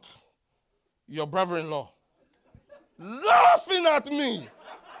Enoch, your brother-in-law, laughing at me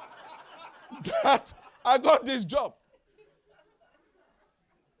that I got this job.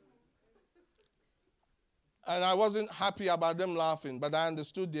 And I wasn't happy about them laughing, but I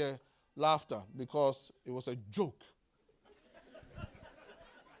understood their laughter because it was a joke.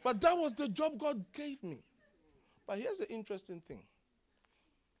 But that was the job God gave me. But here's the interesting thing.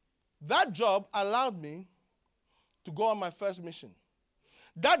 That job allowed me to go on my first mission.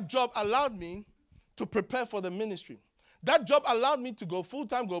 That job allowed me to prepare for the ministry. That job allowed me to go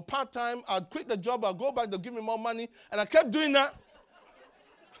full-time, go part-time. I'd quit the job, I'd go back, they'll give me more money. And I kept doing that.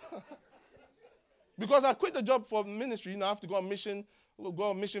 Because I quit the job for ministry. I have to go on mission. We'll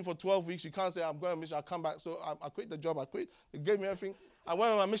go on mission for 12 weeks. You can't say, I'm going on mission, I'll come back. So I quit the job, I quit. They gave me everything. I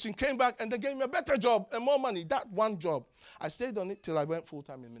went on my mission, came back, and they gave me a better job and more money. That one job. I stayed on it till I went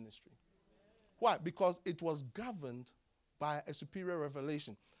full-time in ministry. Why? Because it was governed by a superior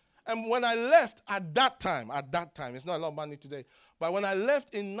revelation. And when I left at that time, it's not a lot of money today, but when I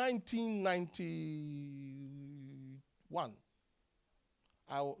left in 1991,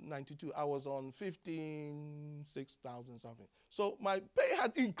 92, I was on 6,000 something. So my pay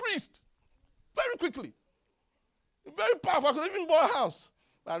had increased very quickly. Very powerful. I could even buy a house.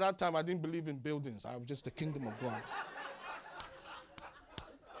 But at that time, I didn't believe in buildings. I was just the kingdom of God.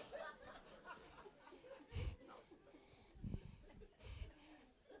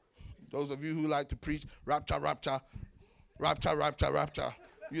 Those of you who like to preach, rapture, rapture, rapture, rapture, rapture.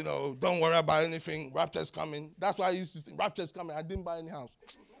 Don't worry about anything. Rapture is coming. That's why I used to think, rapture is coming. I didn't buy any house.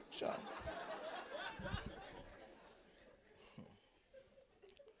 Shut up.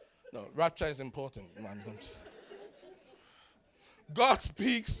 No, rapture is important, man. God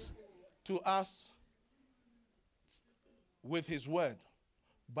speaks to us with his word,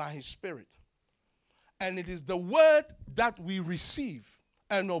 by his spirit. And it is the word that we receive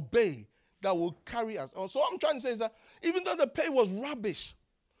and obey that will carry us. So what I'm trying to say is that even though the pay was rubbish,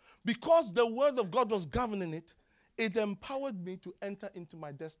 because the word of God was governing it, it empowered me to enter into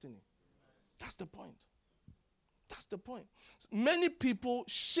my destiny. That's the point. That's the point. Many people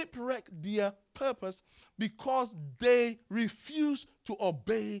shipwreck their purpose because they refuse to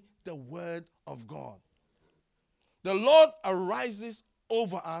obey the word of God. The Lord arises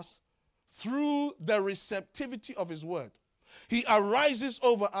over us through the receptivity of his word. He arises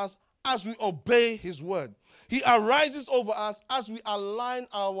over us as we obey his word. He arises over us as we align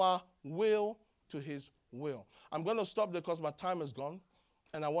our will to his will. I'm going to stop there because my time is gone,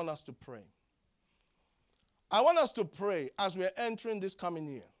 and I want us to pray. I want us to pray as we're entering this coming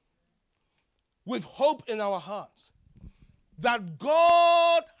year with hope in our hearts that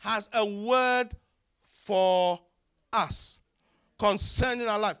God has a word for us concerning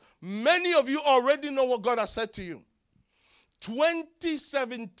our life. Many of you already know what God has said to you.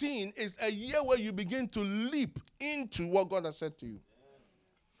 2017 is a year where you begin to leap into what God has said to you.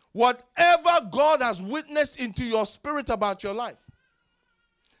 Whatever God has witnessed into your spirit about your life,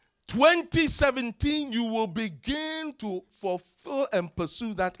 2017, you will begin to fulfill and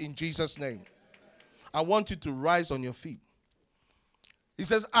pursue that in Jesus' name. I want you to rise on your feet. He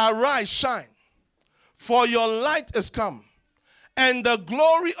says, arise, shine, for your light is come, and the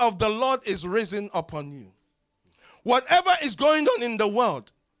glory of the Lord is risen upon you. Whatever is going on in the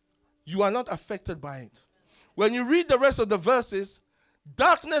world, you are not affected by it. When you read the rest of the verses,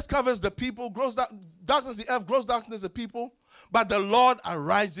 darkness covers the people, darkness the earth, gross darkness the people, but the Lord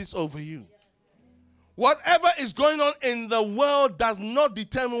arises over you. Whatever is going on in the world does not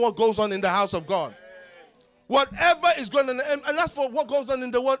determine what goes on in the house of God. Whatever is going on, and that's for what goes on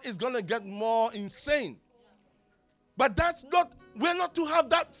in the world is going to get more insane. But we're not to have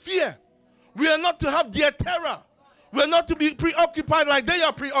that fear. We are not to have their terror. We're not to be preoccupied like they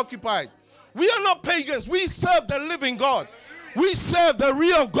are preoccupied. We are not pagans. We serve the living God. We serve the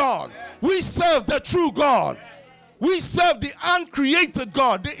real God. We serve the true God. We serve the uncreated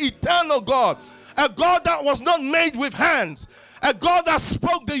God, the eternal God, a God that was not made with hands, a God that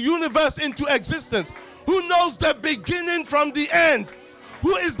spoke the universe into existence, who knows the beginning from the end,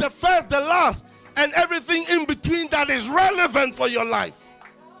 who is the first, the last, and everything in between that is relevant for your life.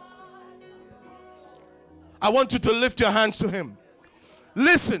 I want you to lift your hands to him.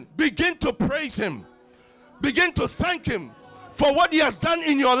 Listen, begin to praise him. Begin to thank him for what he has done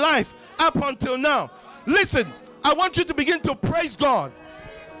in your life up until now. Listen, I want you to begin to praise God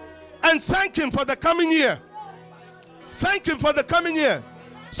and thank him for the coming year. Thank him for the coming year.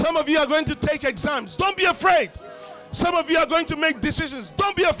 Some of you are going to take exams. Don't be afraid. Some of you are going to make decisions.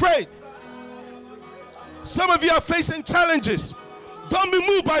 Don't be afraid. Some of you are facing challenges. Don't be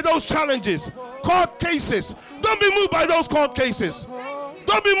moved by those challenges. Court cases. Don't be moved by those court cases.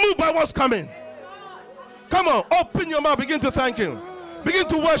 Don't be moved by what's coming. Come on, open your mouth. Begin to thank him. Begin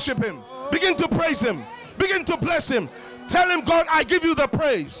to worship him. Begin to praise him. Begin to bless him. Tell him, God, I give you the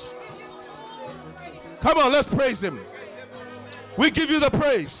praise. Come on, let's praise him. We give you the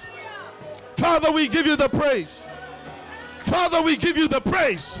praise. Father, we give you the praise. Father, we give you the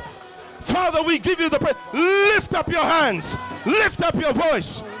praise. Father, we give you the praise. Lift up your hands. Lift up your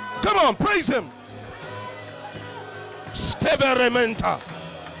voice. Come on, praise him. Steberementa.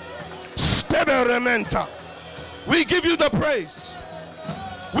 Steberementa. We give you the praise.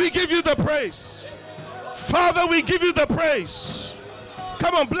 We give you the praise. Father, we give you the praise.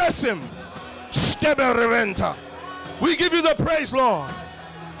 Come on, bless him. Steberementa. We give you the praise, Lord.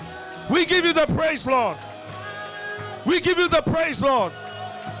 We give you the praise, Lord. We give you the praise, Lord.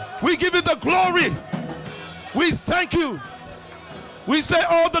 We give you the glory. We thank you. We say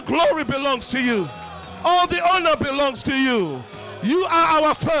all the glory belongs to you. All the honor belongs to you. You are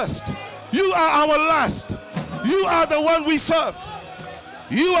our first. You are our last. You are the one we serve.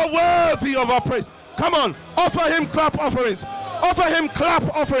 You are worthy of our praise. Come on, offer him clap offerings. Offer him clap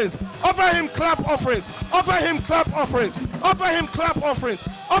offerings. Offer him clap offerings. Offer him clap offerings. Offer him clap offerings.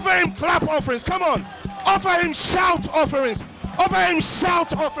 Offer him clap offerings. Come on. Offer him shout offerings. Offer him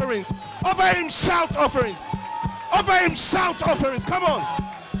shout offerings. Offer him shout offerings. Offer him shout offerings. Come on.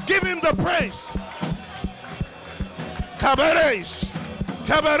 Give him the praise. Kabaresh.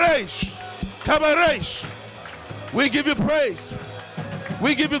 Kabaresh. Kabaresh. We give you praise.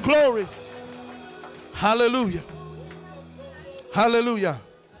 We give you glory. Hallelujah. Hallelujah.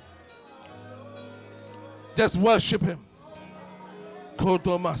 Just worship him.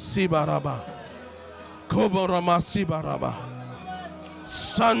 Kodomasi baraba. Koboramasi baraba.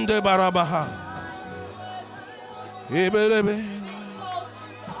 Sande barabaha. Eberebe.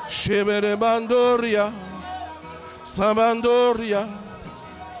 Shebere bandoria. Sabandoria.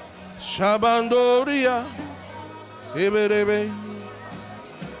 Shabandoria. Eberebe.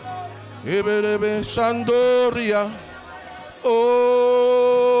 Eberebe Shandoria. Oh,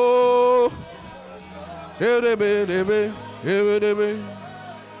 Eberebe, Eberebe,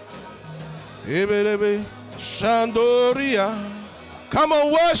 Eberebe Shandoria. Come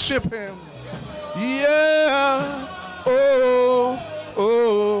on, worship him. Yeah. Oh,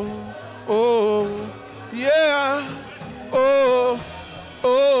 oh, oh, yeah. Oh,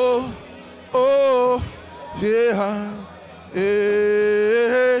 oh, oh, yeah.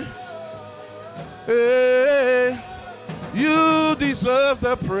 Hey, hey. You deserve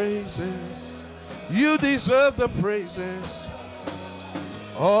the praises. You deserve the praises.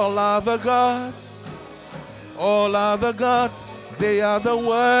 All other gods, they are the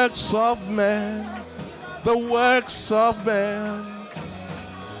works of man. The works of man.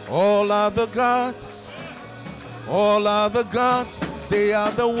 All other gods, they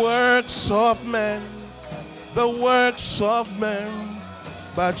are the works of man. The works of man.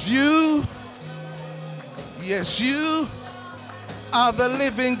 But you, yes, you are the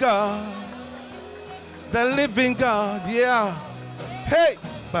living God. The living God, yeah. Hey,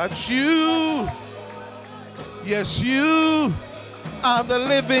 but you, yes, you are the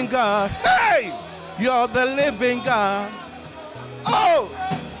living God. Hey, you're the living God. Oh,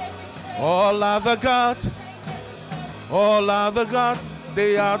 all other gods,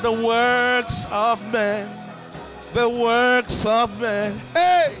 they are the works of man. The works of man.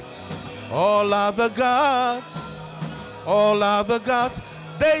 Hey, all other gods,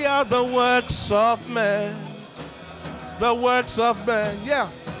 they are the works of man. The works of man, yeah.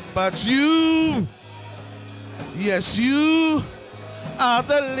 But you, yes, you are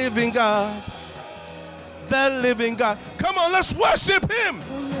the living God. The living God. Come on, let's worship him.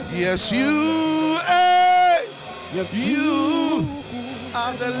 Yes, you, hey, yes, you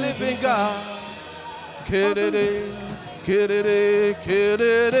are the living God. Kiddy, kiddy,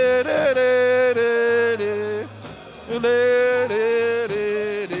 kiddy,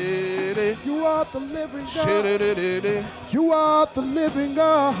 you are the living God. You are the living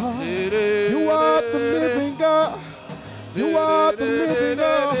God. You are the living God. You are the living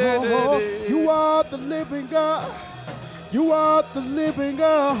God. You are the living God. You are the living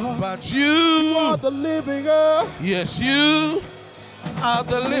God. But you are the living God. Yes, you are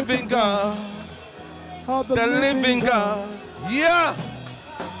the living God. The living God. Yeah.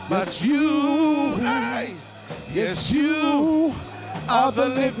 But you, hey, yes, you are the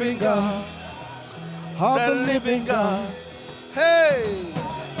living God. The living God. Hey,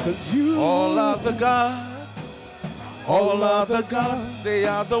 'cause you, all other gods, they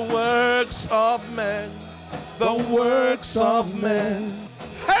are the works of men. The works of men.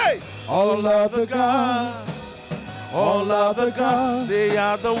 Hey, all other gods, they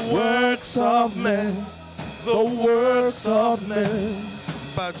are the works of men. The works of men.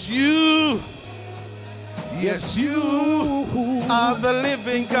 But you, yes, you are the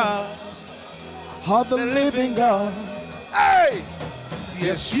living God. are the living God. Hey,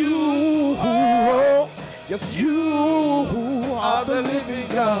 Yes, you, yes, you are the living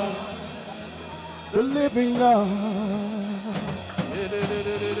God. The living God.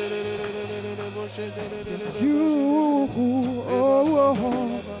 You,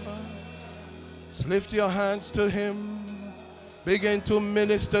 Just lift your hands to Him. Begin to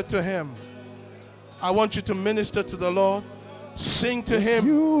minister to Him. I want you to minister to the Lord. Sing to Him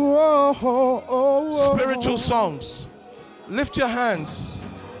spiritual songs. Lift your hands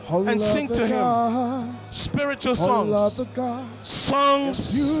and sing to Him spiritual songs.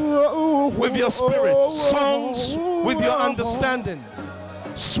 Songs with your spirit. Songs with your understanding.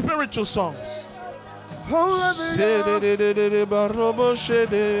 Spiritual songs.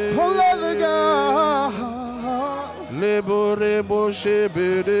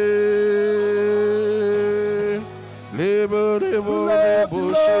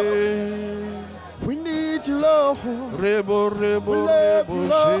 We need you, Lord.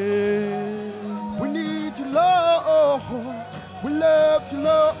 We need you, Lord. We love you,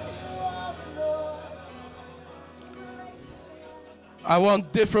 Lord. I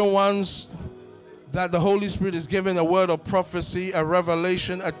want different ones that the Holy Spirit is giving a word of prophecy, a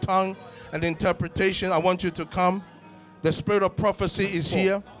revelation, a tongue, an interpretation. I want you to come. The spirit of prophecy is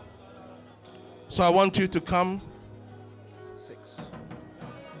here. So I want you to come.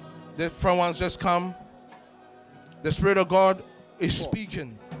 The front ones just come. The Spirit of God is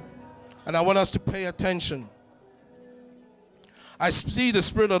speaking. And I want us to pay attention. I see the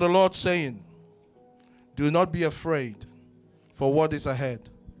Spirit of the Lord saying, do not be afraid for what is ahead,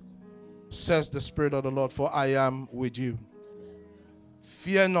 says the Spirit of the Lord, for I am with you.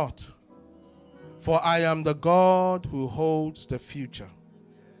 Fear not, for I am the God who holds the future.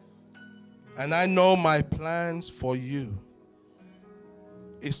 And I know my plans for you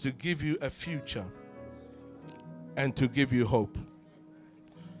is to give you a future and to give you hope.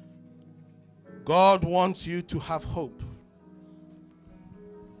 God wants you to have hope.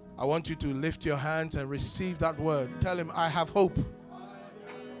 I want you to lift your hands and receive that word. Tell Him, I have hope.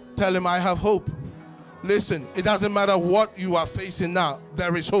 Tell Him, I have hope. Listen, it doesn't matter what you are facing now,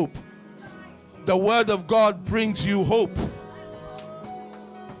 there is hope. The word of God brings you hope.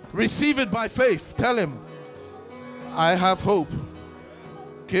 Receive it by faith. Tell Him, I have hope.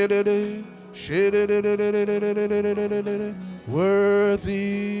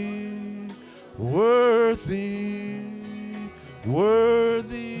 Worthy, worthy,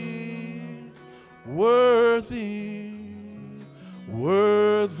 worthy, worthy,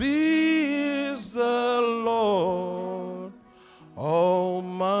 worthy is the Lord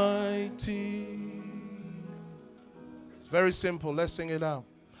Almighty. It's very simple. Let's sing it out.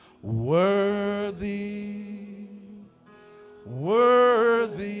 Worthy,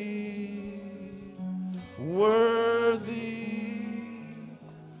 worthy, worthy,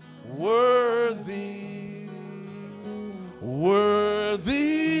 worthy, worthy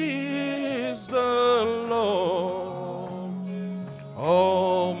is the Lord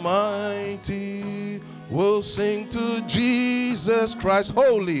Almighty. We'll sing to Jesus Christ.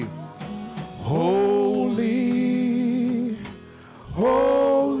 Holy, holy,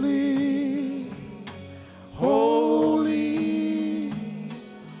 holy, holy,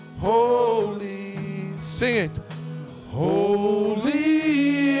 holy. Sing it. Holy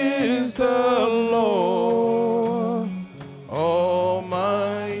is the Lord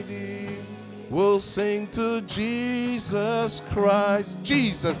Almighty. We'll sing to Jesus Christ.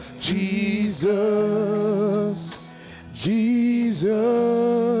 Jesus, Jesus, Jesus,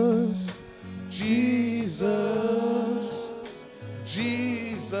 Jesus,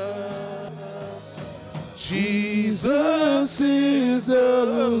 Jesus. Jesus is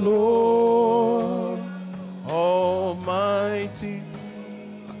the Lord Almighty.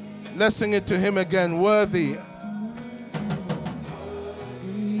 Let's sing it to Him again. Worthy.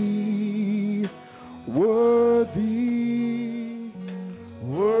 Worthy,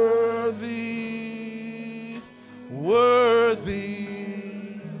 worthy, worthy,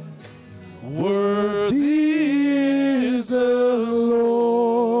 worthy is the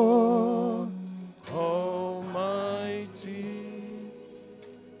Lord Almighty.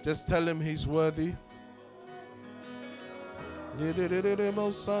 Just tell Him He's worthy.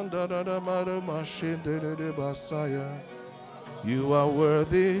 You are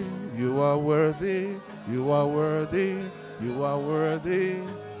worthy, you are worthy, you are worthy, you are worthy.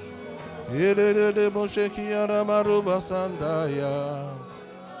 You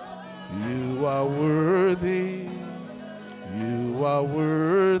are worthy, you are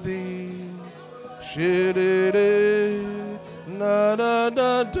worthy. Na da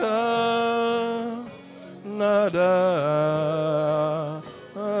da da, na da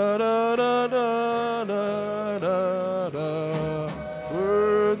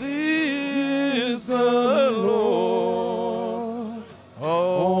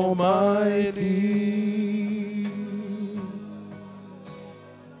Almighty.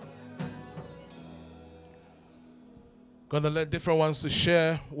 Gonna let different ones to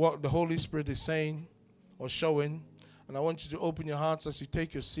share what the Holy Spirit is saying or showing. And I want you to open your hearts as you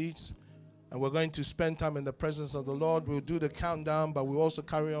take your seats. And we're going to spend time in the presence of the Lord. We'll do the countdown, but we'll also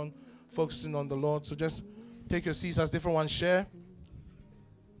carry on focusing on the Lord. So just take your seats as different ones share.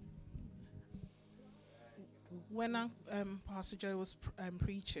 When Pastor Joe was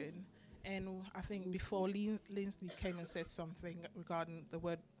preaching, and I think before Lindsay came and said something regarding the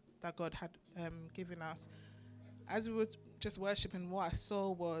word that God had given us, as we were just worshiping, what I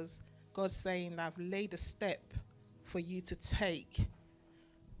saw was God saying, I've laid a step for you to take.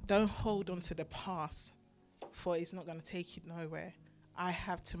 Don't hold on to the past, for it's not going to take you nowhere. I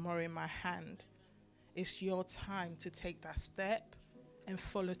have tomorrow in my hand. It's your time to take that step and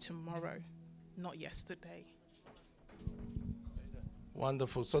follow tomorrow, not yesterday.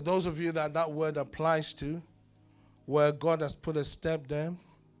 Wonderful. So those of you that word applies to, where God has put a step there,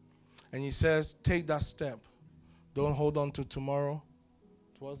 and he says, take that step. Don't hold on to tomorrow.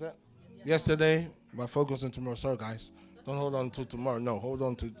 What was that? Yesterday, but focus on tomorrow. Sorry, guys. Don't hold on to tomorrow. No, hold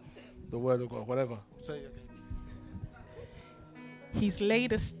on to the word of God, whatever. Say it again. He's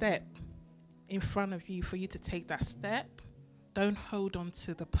laid a step in front of you for you to take that step. Don't hold on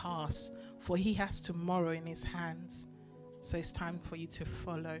to the past, for he has tomorrow in his hands. So it's time for you to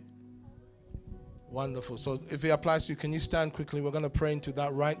follow. Wonderful. So if it applies to you, can you stand quickly? We're going to pray into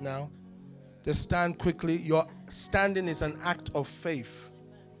that right now. Just stand quickly. Your standing is an act of faith.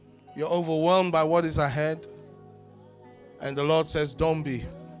 You're overwhelmed by what is ahead. And the Lord says, don't be.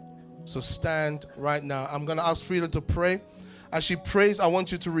 So stand right now. I'm going to ask Frida to pray. As she prays, I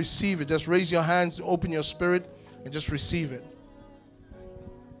want you to receive it. Just raise your hands, open your spirit, and just receive it.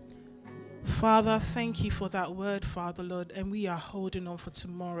 Father, thank you for that word, Father, Lord, and we are holding on for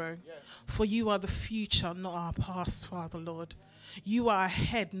tomorrow. Yes. For you are the future, not our past, Father, Lord. You are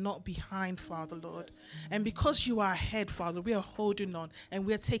ahead, not behind, Father, Lord. And because you are ahead, Father, we are holding on and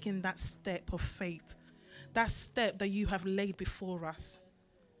we are taking that step of faith, that step that you have laid before us.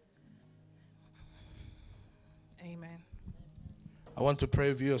 Amen. I want to pray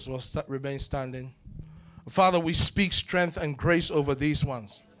with you as well. Remain standing. Father, we speak strength and grace over these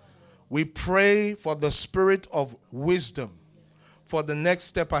ones. We pray for the spirit of wisdom for the next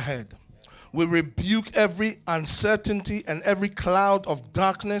step ahead. We rebuke every uncertainty and every cloud of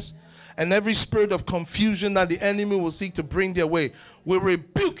darkness and every spirit of confusion that the enemy will seek to bring their way. We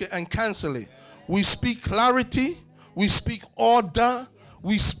rebuke it and cancel it. We speak clarity. We speak order.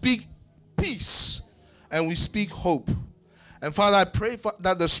 We speak peace. And we speak hope. And Father, I pray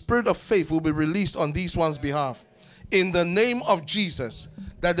that the spirit of faith will be released on these ones' behalf. In the name of Jesus,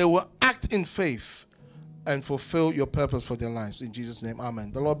 that they will act in faith and fulfill your purpose for their lives. In Jesus' name,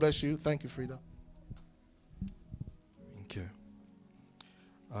 amen. The Lord bless you. Thank you, Frida. Thank you.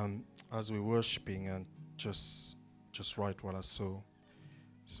 As we're worshiping, and just right what I saw.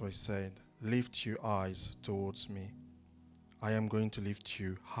 So he said, lift your eyes towards me. I am going to lift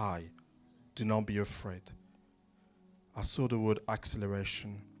you high. Do not be afraid. I saw the word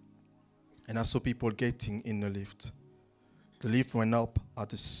acceleration. And I saw people getting in the lift. The lift went up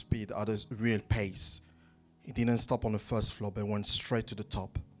at a speed, at a real pace. It didn't stop on the first floor, but went straight to the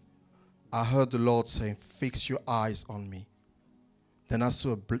top. I heard the Lord saying, fix your eyes on me. Then I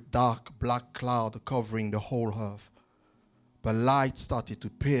saw a dark black cloud covering the whole earth. But light started to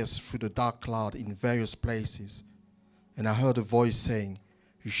pierce through the dark cloud in various places. And I heard a voice saying,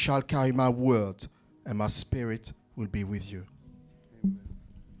 you shall carry my word, and my spirit will be with you.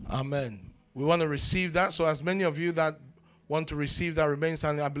 Amen. We want to receive that. So as many of you that want to receive that, remain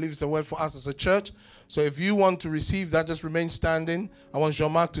standing. I believe it's a word for us as a church. So if you want to receive that, just remain standing. I want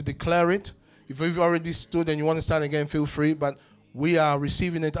Jean-Marc to declare it. If you've already stood and you want to stand again, feel free. But we are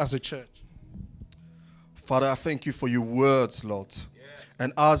receiving it as a church. Father, I thank you for your words, Lord. Yes.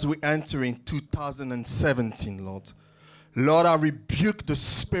 And as we enter in 2017, Lord, I rebuke the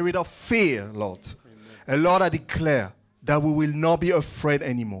spirit of fear, Lord. Amen. And Lord, I declare that we will not be afraid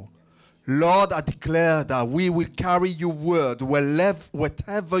anymore. Lord, I declare that we will carry your word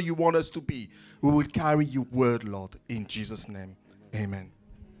whatever you want us to be. We will carry your word, Lord, in Jesus' name. Amen.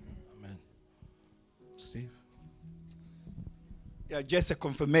 Amen. Steve? Yeah, just a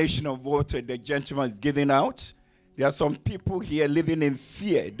confirmation of what the gentleman is giving out. There are some people here living in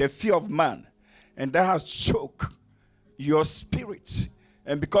fear, the fear of man, and that has choked your spirit.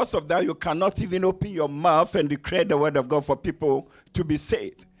 And because of that, you cannot even open your mouth and declare the word of God for people to be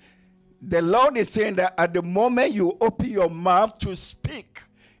saved. The Lord is saying that at the moment you open your mouth to speak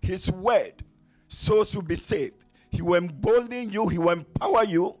his word, souls will be saved. He will embolden you. He will empower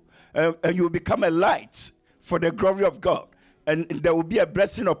you. And you will become a light for the glory of God. And there will be a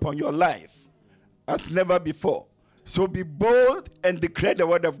blessing upon your life as never before. So be bold and declare the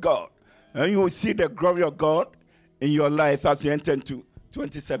word of God. And you will see the glory of God in your life as you enter into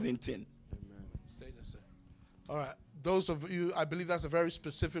 2017. Amen. All right. Those of you, I believe that's a very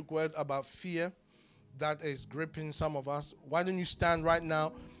specific word about fear that is gripping some of us. Why don't you stand right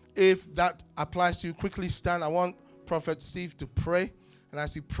now? If that applies to you, quickly stand. I want Prophet Steve to pray. And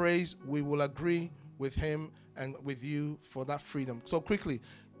as he prays, we will agree with him and with you for that freedom. So quickly,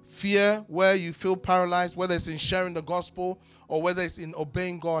 fear where you feel paralyzed, whether it's in sharing the gospel or whether it's in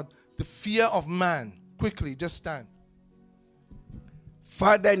obeying God, the fear of man. Quickly, just stand.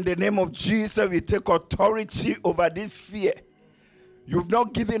 Father, in the name of Jesus, we take authority over this fear. You've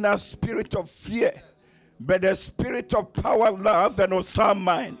not given us spirit of fear, but the spirit of power, love, and of sound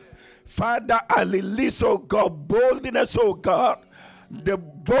mind. Father, I release, oh God, boldness, oh God, the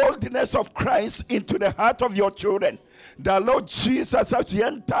boldness of Christ into the heart of your children. The Lord Jesus, as we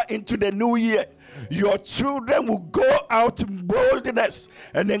enter into the new year, your children will go out in boldness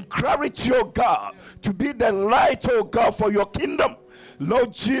and encourage your God to be the light, oh God, for your kingdom.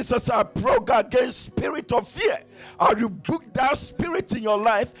 Lord Jesus, I pray against spirit of fear. I rebuke that spirit in your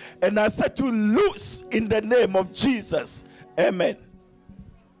life and I set you loose in the name of Jesus. Amen.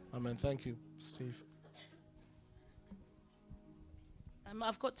 Amen. Thank you, Steve.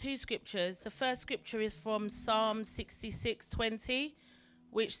 I've got two scriptures. The first scripture is from Psalm 66:20,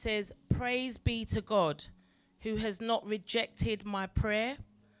 which says, "Praise be to God, who has not rejected my prayer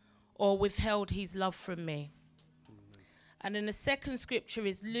or withheld his love from me." And then the second scripture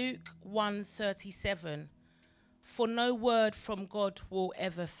is Luke 1:37, "For no word from God will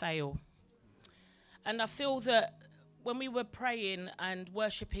ever fail." And I feel that when we were praying and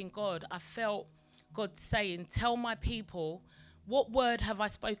worshiping God, I felt God saying, tell my people, what word have I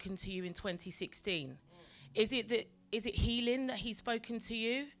spoken to you in 2016? Is it healing that he's spoken to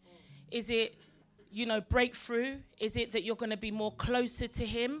you? Is it, breakthrough? Is it that you're going to be more closer to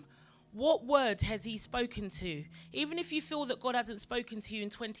him? What word has he spoken to? Even if you feel that God hasn't spoken to you in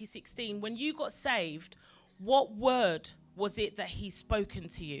 2016, when you got saved, what word was it that he's spoken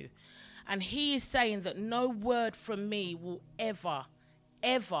to you? And he is saying that no word from me will ever,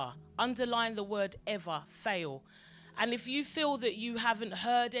 ever, underline the word ever, fail. And if you feel that you haven't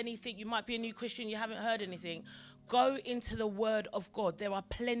heard anything, you might be a new Christian, you haven't heard anything, go into the word of God. There are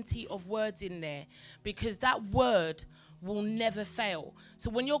plenty of words in there because that word will never fail.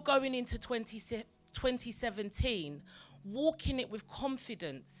 So when you're going into 2017, walk in it with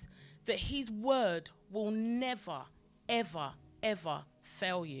confidence that his word will never, ever, ever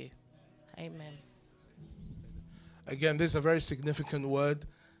fail you. Amen. Again, this is a very significant word.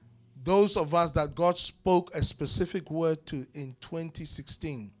 Those of us that God spoke a specific word to in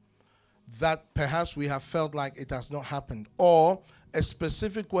 2016, that perhaps we have felt like it has not happened, or a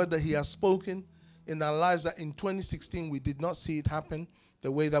specific word that he has spoken in our lives that in 2016 we did not see it happen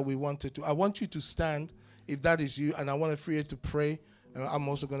the way that we wanted to. I want you to stand if that is you, and I want to free you to pray. And I'm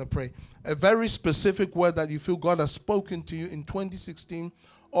also going to pray. A very specific word that you feel God has spoken to you in 2016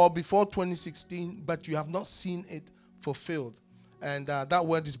 or before 2016, but you have not seen it fulfilled. And that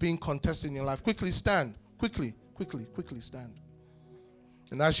word is being contested in your life. Quickly stand. Quickly stand.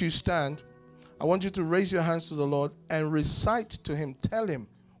 And as you stand, I want you to raise your hands to the Lord and recite to him. Tell him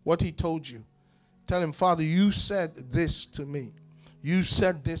what he told you. Tell him, Father, you said this to me. You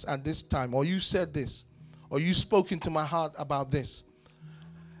said this at this time. Or you said this. Or you spoke into my heart about this.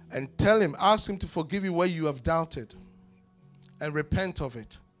 And tell him, ask him to forgive you where you have doubted. And repent of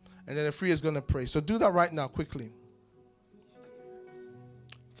it. And then the free is going to pray. So do that right now, quickly.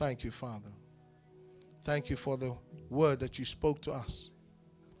 Thank you, Father. Thank you for the word that you spoke to us.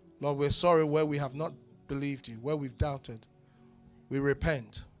 Lord, we're sorry where we have not believed you, where we've doubted. We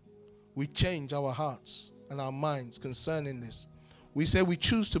repent. We change our hearts and our minds concerning this. We say we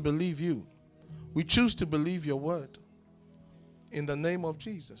choose to believe you. We choose to believe your word. In the name of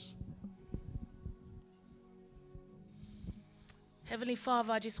Jesus. Heavenly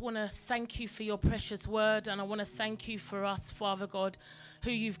Father, I just want to thank you for your precious word, and I want to thank you for us, Father God,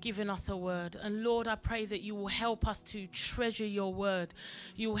 who you've given us a word. And Lord, I pray that you will help us to treasure your word.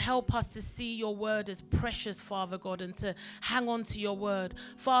 You will help us to see your word as precious, Father God, and to hang on to your word.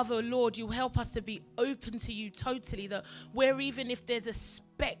 Father, Lord, you help us to be open to you totally, that where even if there's a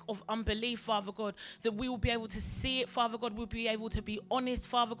speck of unbelief, Father God, that we will be able to see it, Father God. We'll be able to be honest,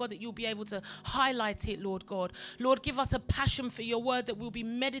 Father God, that you'll be able to highlight it, Lord God. Lord, give us a passion for your word, that we'll be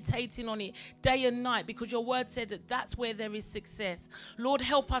meditating on it day and night, because your word said that that's where there is success. Lord,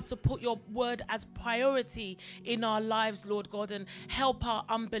 help us to put your word as priority in our lives, Lord God, and help our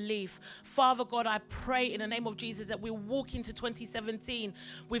unbelief. Father God, I pray in the name of Jesus that we'll walk into 2017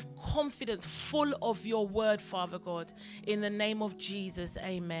 with confidence, full of your word, Father God. In the name of Jesus,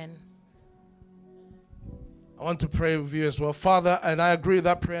 amen. I want to pray with you as well. Father, and I agree with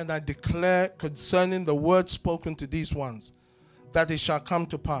that prayer, and I declare concerning the word spoken to these ones, that it shall come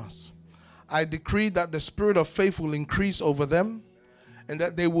to pass. I decree that the spirit of faith will increase over them, and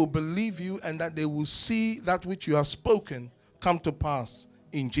that they will believe you, and that they will see that which you have spoken come to pass.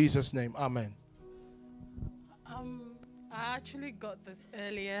 In Jesus' name, amen. I actually got this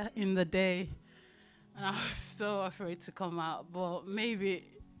earlier in the day, and I was so afraid to come out, but maybe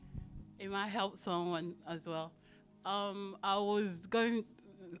it might help someone as well. I was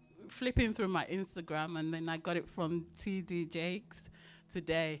flipping through my Instagram, and then I got it from T.D. Jakes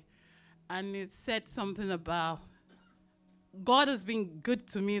today, and it said something about God has been good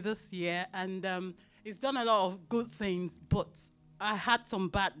to me this year, and he's done a lot of good things, but I had some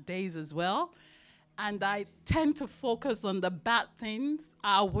bad days as well, and I tend to focus on the bad things.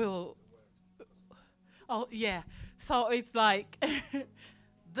 So it's like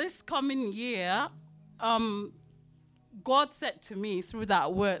this coming year, God said to me through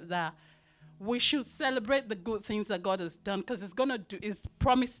that word that we should celebrate the good things that God has done, because it's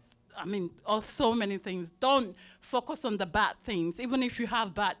promised, or so many things. Don't focus on the bad things. Even if you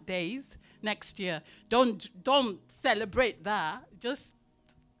have bad days next year, don't celebrate that. Just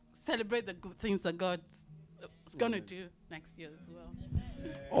celebrate the good things that God is going to do next year as well.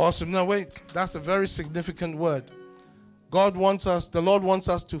 Awesome. Now wait, that's a very significant word. The Lord wants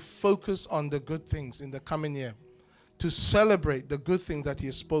us to focus on the good things in the coming year, to celebrate the good things that he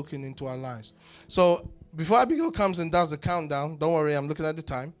has spoken into our lives. So before Abigail comes and does the countdown, don't worry, I'm looking at the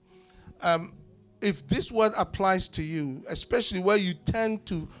time. If this word applies to you, especially where you tend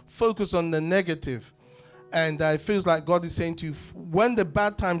to focus on the negative, and it feels like God is saying to you, when the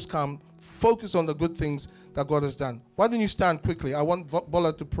bad times come, focus on the good things that God has done. Why don't you stand quickly? I want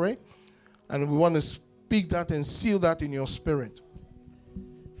Bola to pray, and we want to speak that and seal that in your spirit.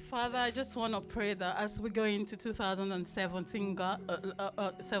 Father, I just want to pray that as we go into 2017,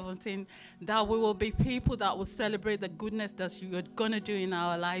 that we will be people that will celebrate the goodness that you are going to do in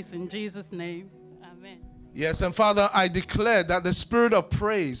our lives. In Jesus' name, amen. Yes, and Father, I declare that the spirit of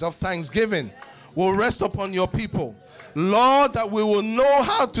praise, of thanksgiving, will rest upon your people. Lord, that we will know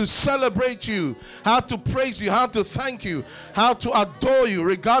how to celebrate you, how to praise you, how to thank you, how to adore you,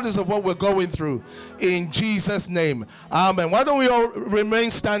 regardless of what we're going through. In Jesus' name, amen. Why don't we all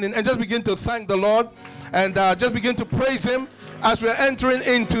remain standing and just begin to thank the Lord, and just begin to praise him as we're entering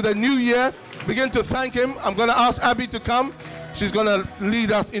into the new year. Begin to thank him. I'm going to ask Abby to come. She's going to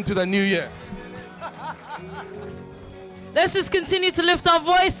lead us into the new year. Let's just continue to lift our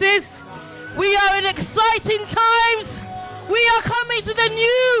voices. We are in exciting times. We are coming to the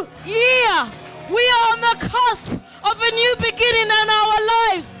new year. We are on the cusp of a new beginning in our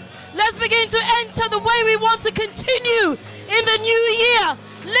lives. Let's begin to enter the way we want to continue in the new year.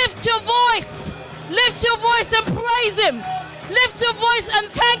 Lift your voice. Lift your voice and praise him. Lift your voice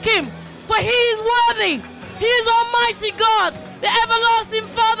and thank him, for he is worthy. He is Almighty God, the everlasting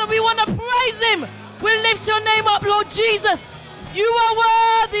Father. We want to praise him. We lift your name up, Lord Jesus. You are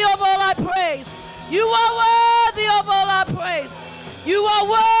worthy of all our praise. You are worthy of all our praise. You are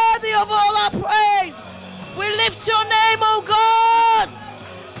worthy of all our praise. We lift your name, oh God.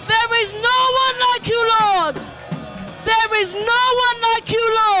 There is no one like you, Lord. There is no one like you,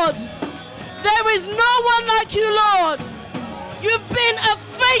 Lord. There is no one like you, Lord. You've been a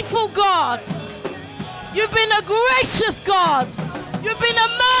faithful God. You've been a gracious God. You've been a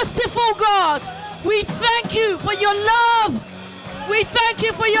merciful God. We thank you for your love. We thank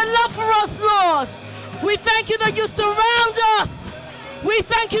you for your love for us, Lord. We thank you that you surround us. We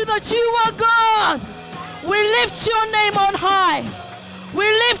thank you that you are God. We lift your name on high. We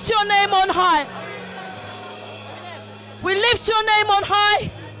lift your name on high. We lift your name on high.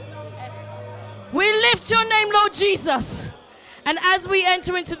 We lift your name, Lord Jesus. And as we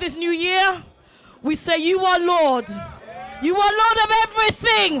enter into this new year, we say you are Lord. You are Lord of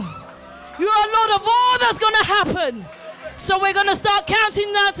everything. You are Lord of all that's going to happen. So we're going to start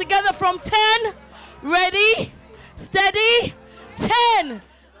counting down together from 10. Ready, steady, 10,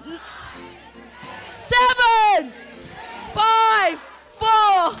 7, 5,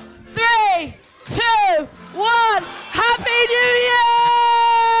 4, 3, 2, 1. Happy New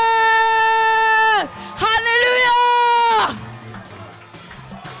Year!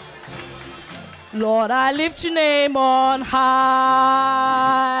 Lord, I lift your name on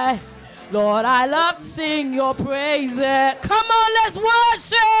high. Lord, I love to sing your praises. Come on, let's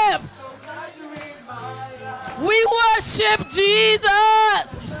worship. We worship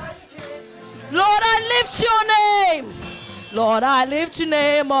Jesus. Lord, I lift your name. Lord, I lift your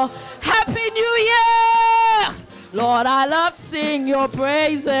name. Oh, Happy New Year. Lord, I love to sing your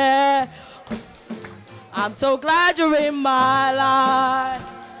praises. I'm so glad you're in my life.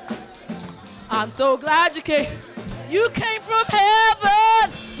 I'm so glad you came. You came from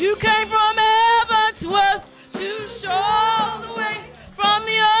heaven. You came from heaven to earth to show the way from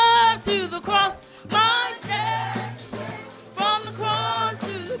the earth to the cross. My death, from the cross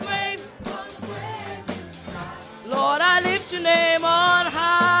to the grave. Lord, I lift your name on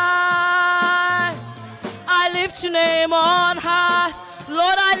high. I lift your name on high.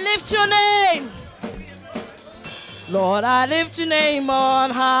 Lord, I lift your name. Lord, I lift your name on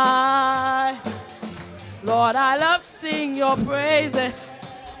high. Lord, I love to sing your praises.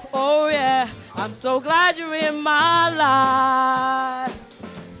 Oh yeah, I'm so glad you're in my life.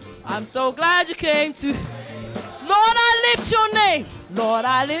 I'm so glad you came to. Lord, I lift your name. Lord,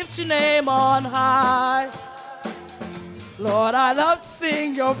 I lift your name on high. Lord, I love to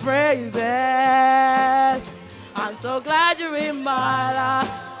sing your praises. I'm so glad you're in my life.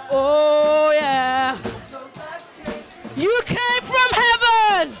 Oh yeah. You came from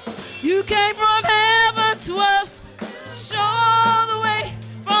heaven. You came from heaven to earth. Show the way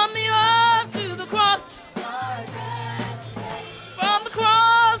from the earth to the cross. From the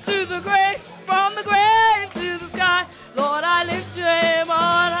cross to the grave. From the grave to the sky. Lord, I lift your name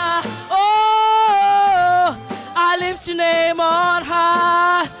on high. Oh, I lift your name on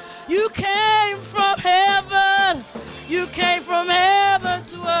high. You came from heaven. You came from heaven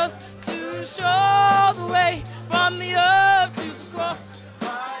to earth to show the way from the earth to the cross.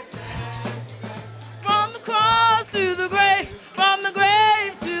 From the cross to the grave. From the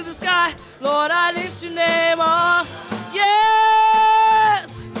grave to the sky. Lord, I lift your name on.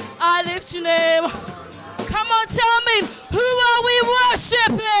 Yes, I lift your name. Come on, tell me, who are we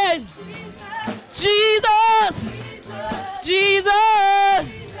worshiping? Jesus.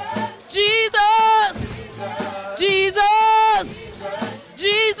 Jesus. Jesus. Jesus.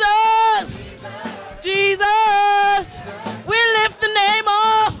 Jesus. Jesus. We lift the name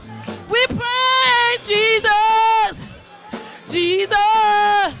up. We praise Jesus.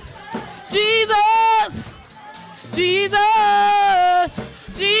 Jesus. Jesus. Jesus.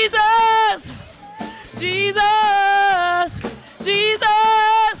 Jesus. Jesus.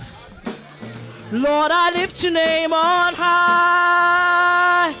 Jesus. Lord, I lift your name on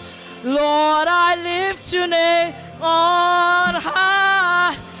high. Lord, I lift your name on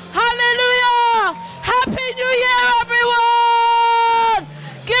high. Hallelujah. Happy New Year, everyone.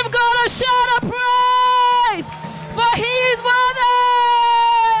 Give God a shout of praise, for he is worthy.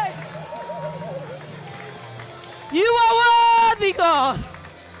 You are worthy, God.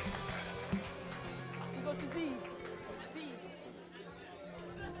 We go to D.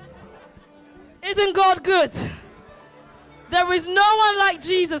 Isn't God good? There is no one like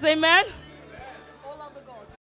Jesus, amen?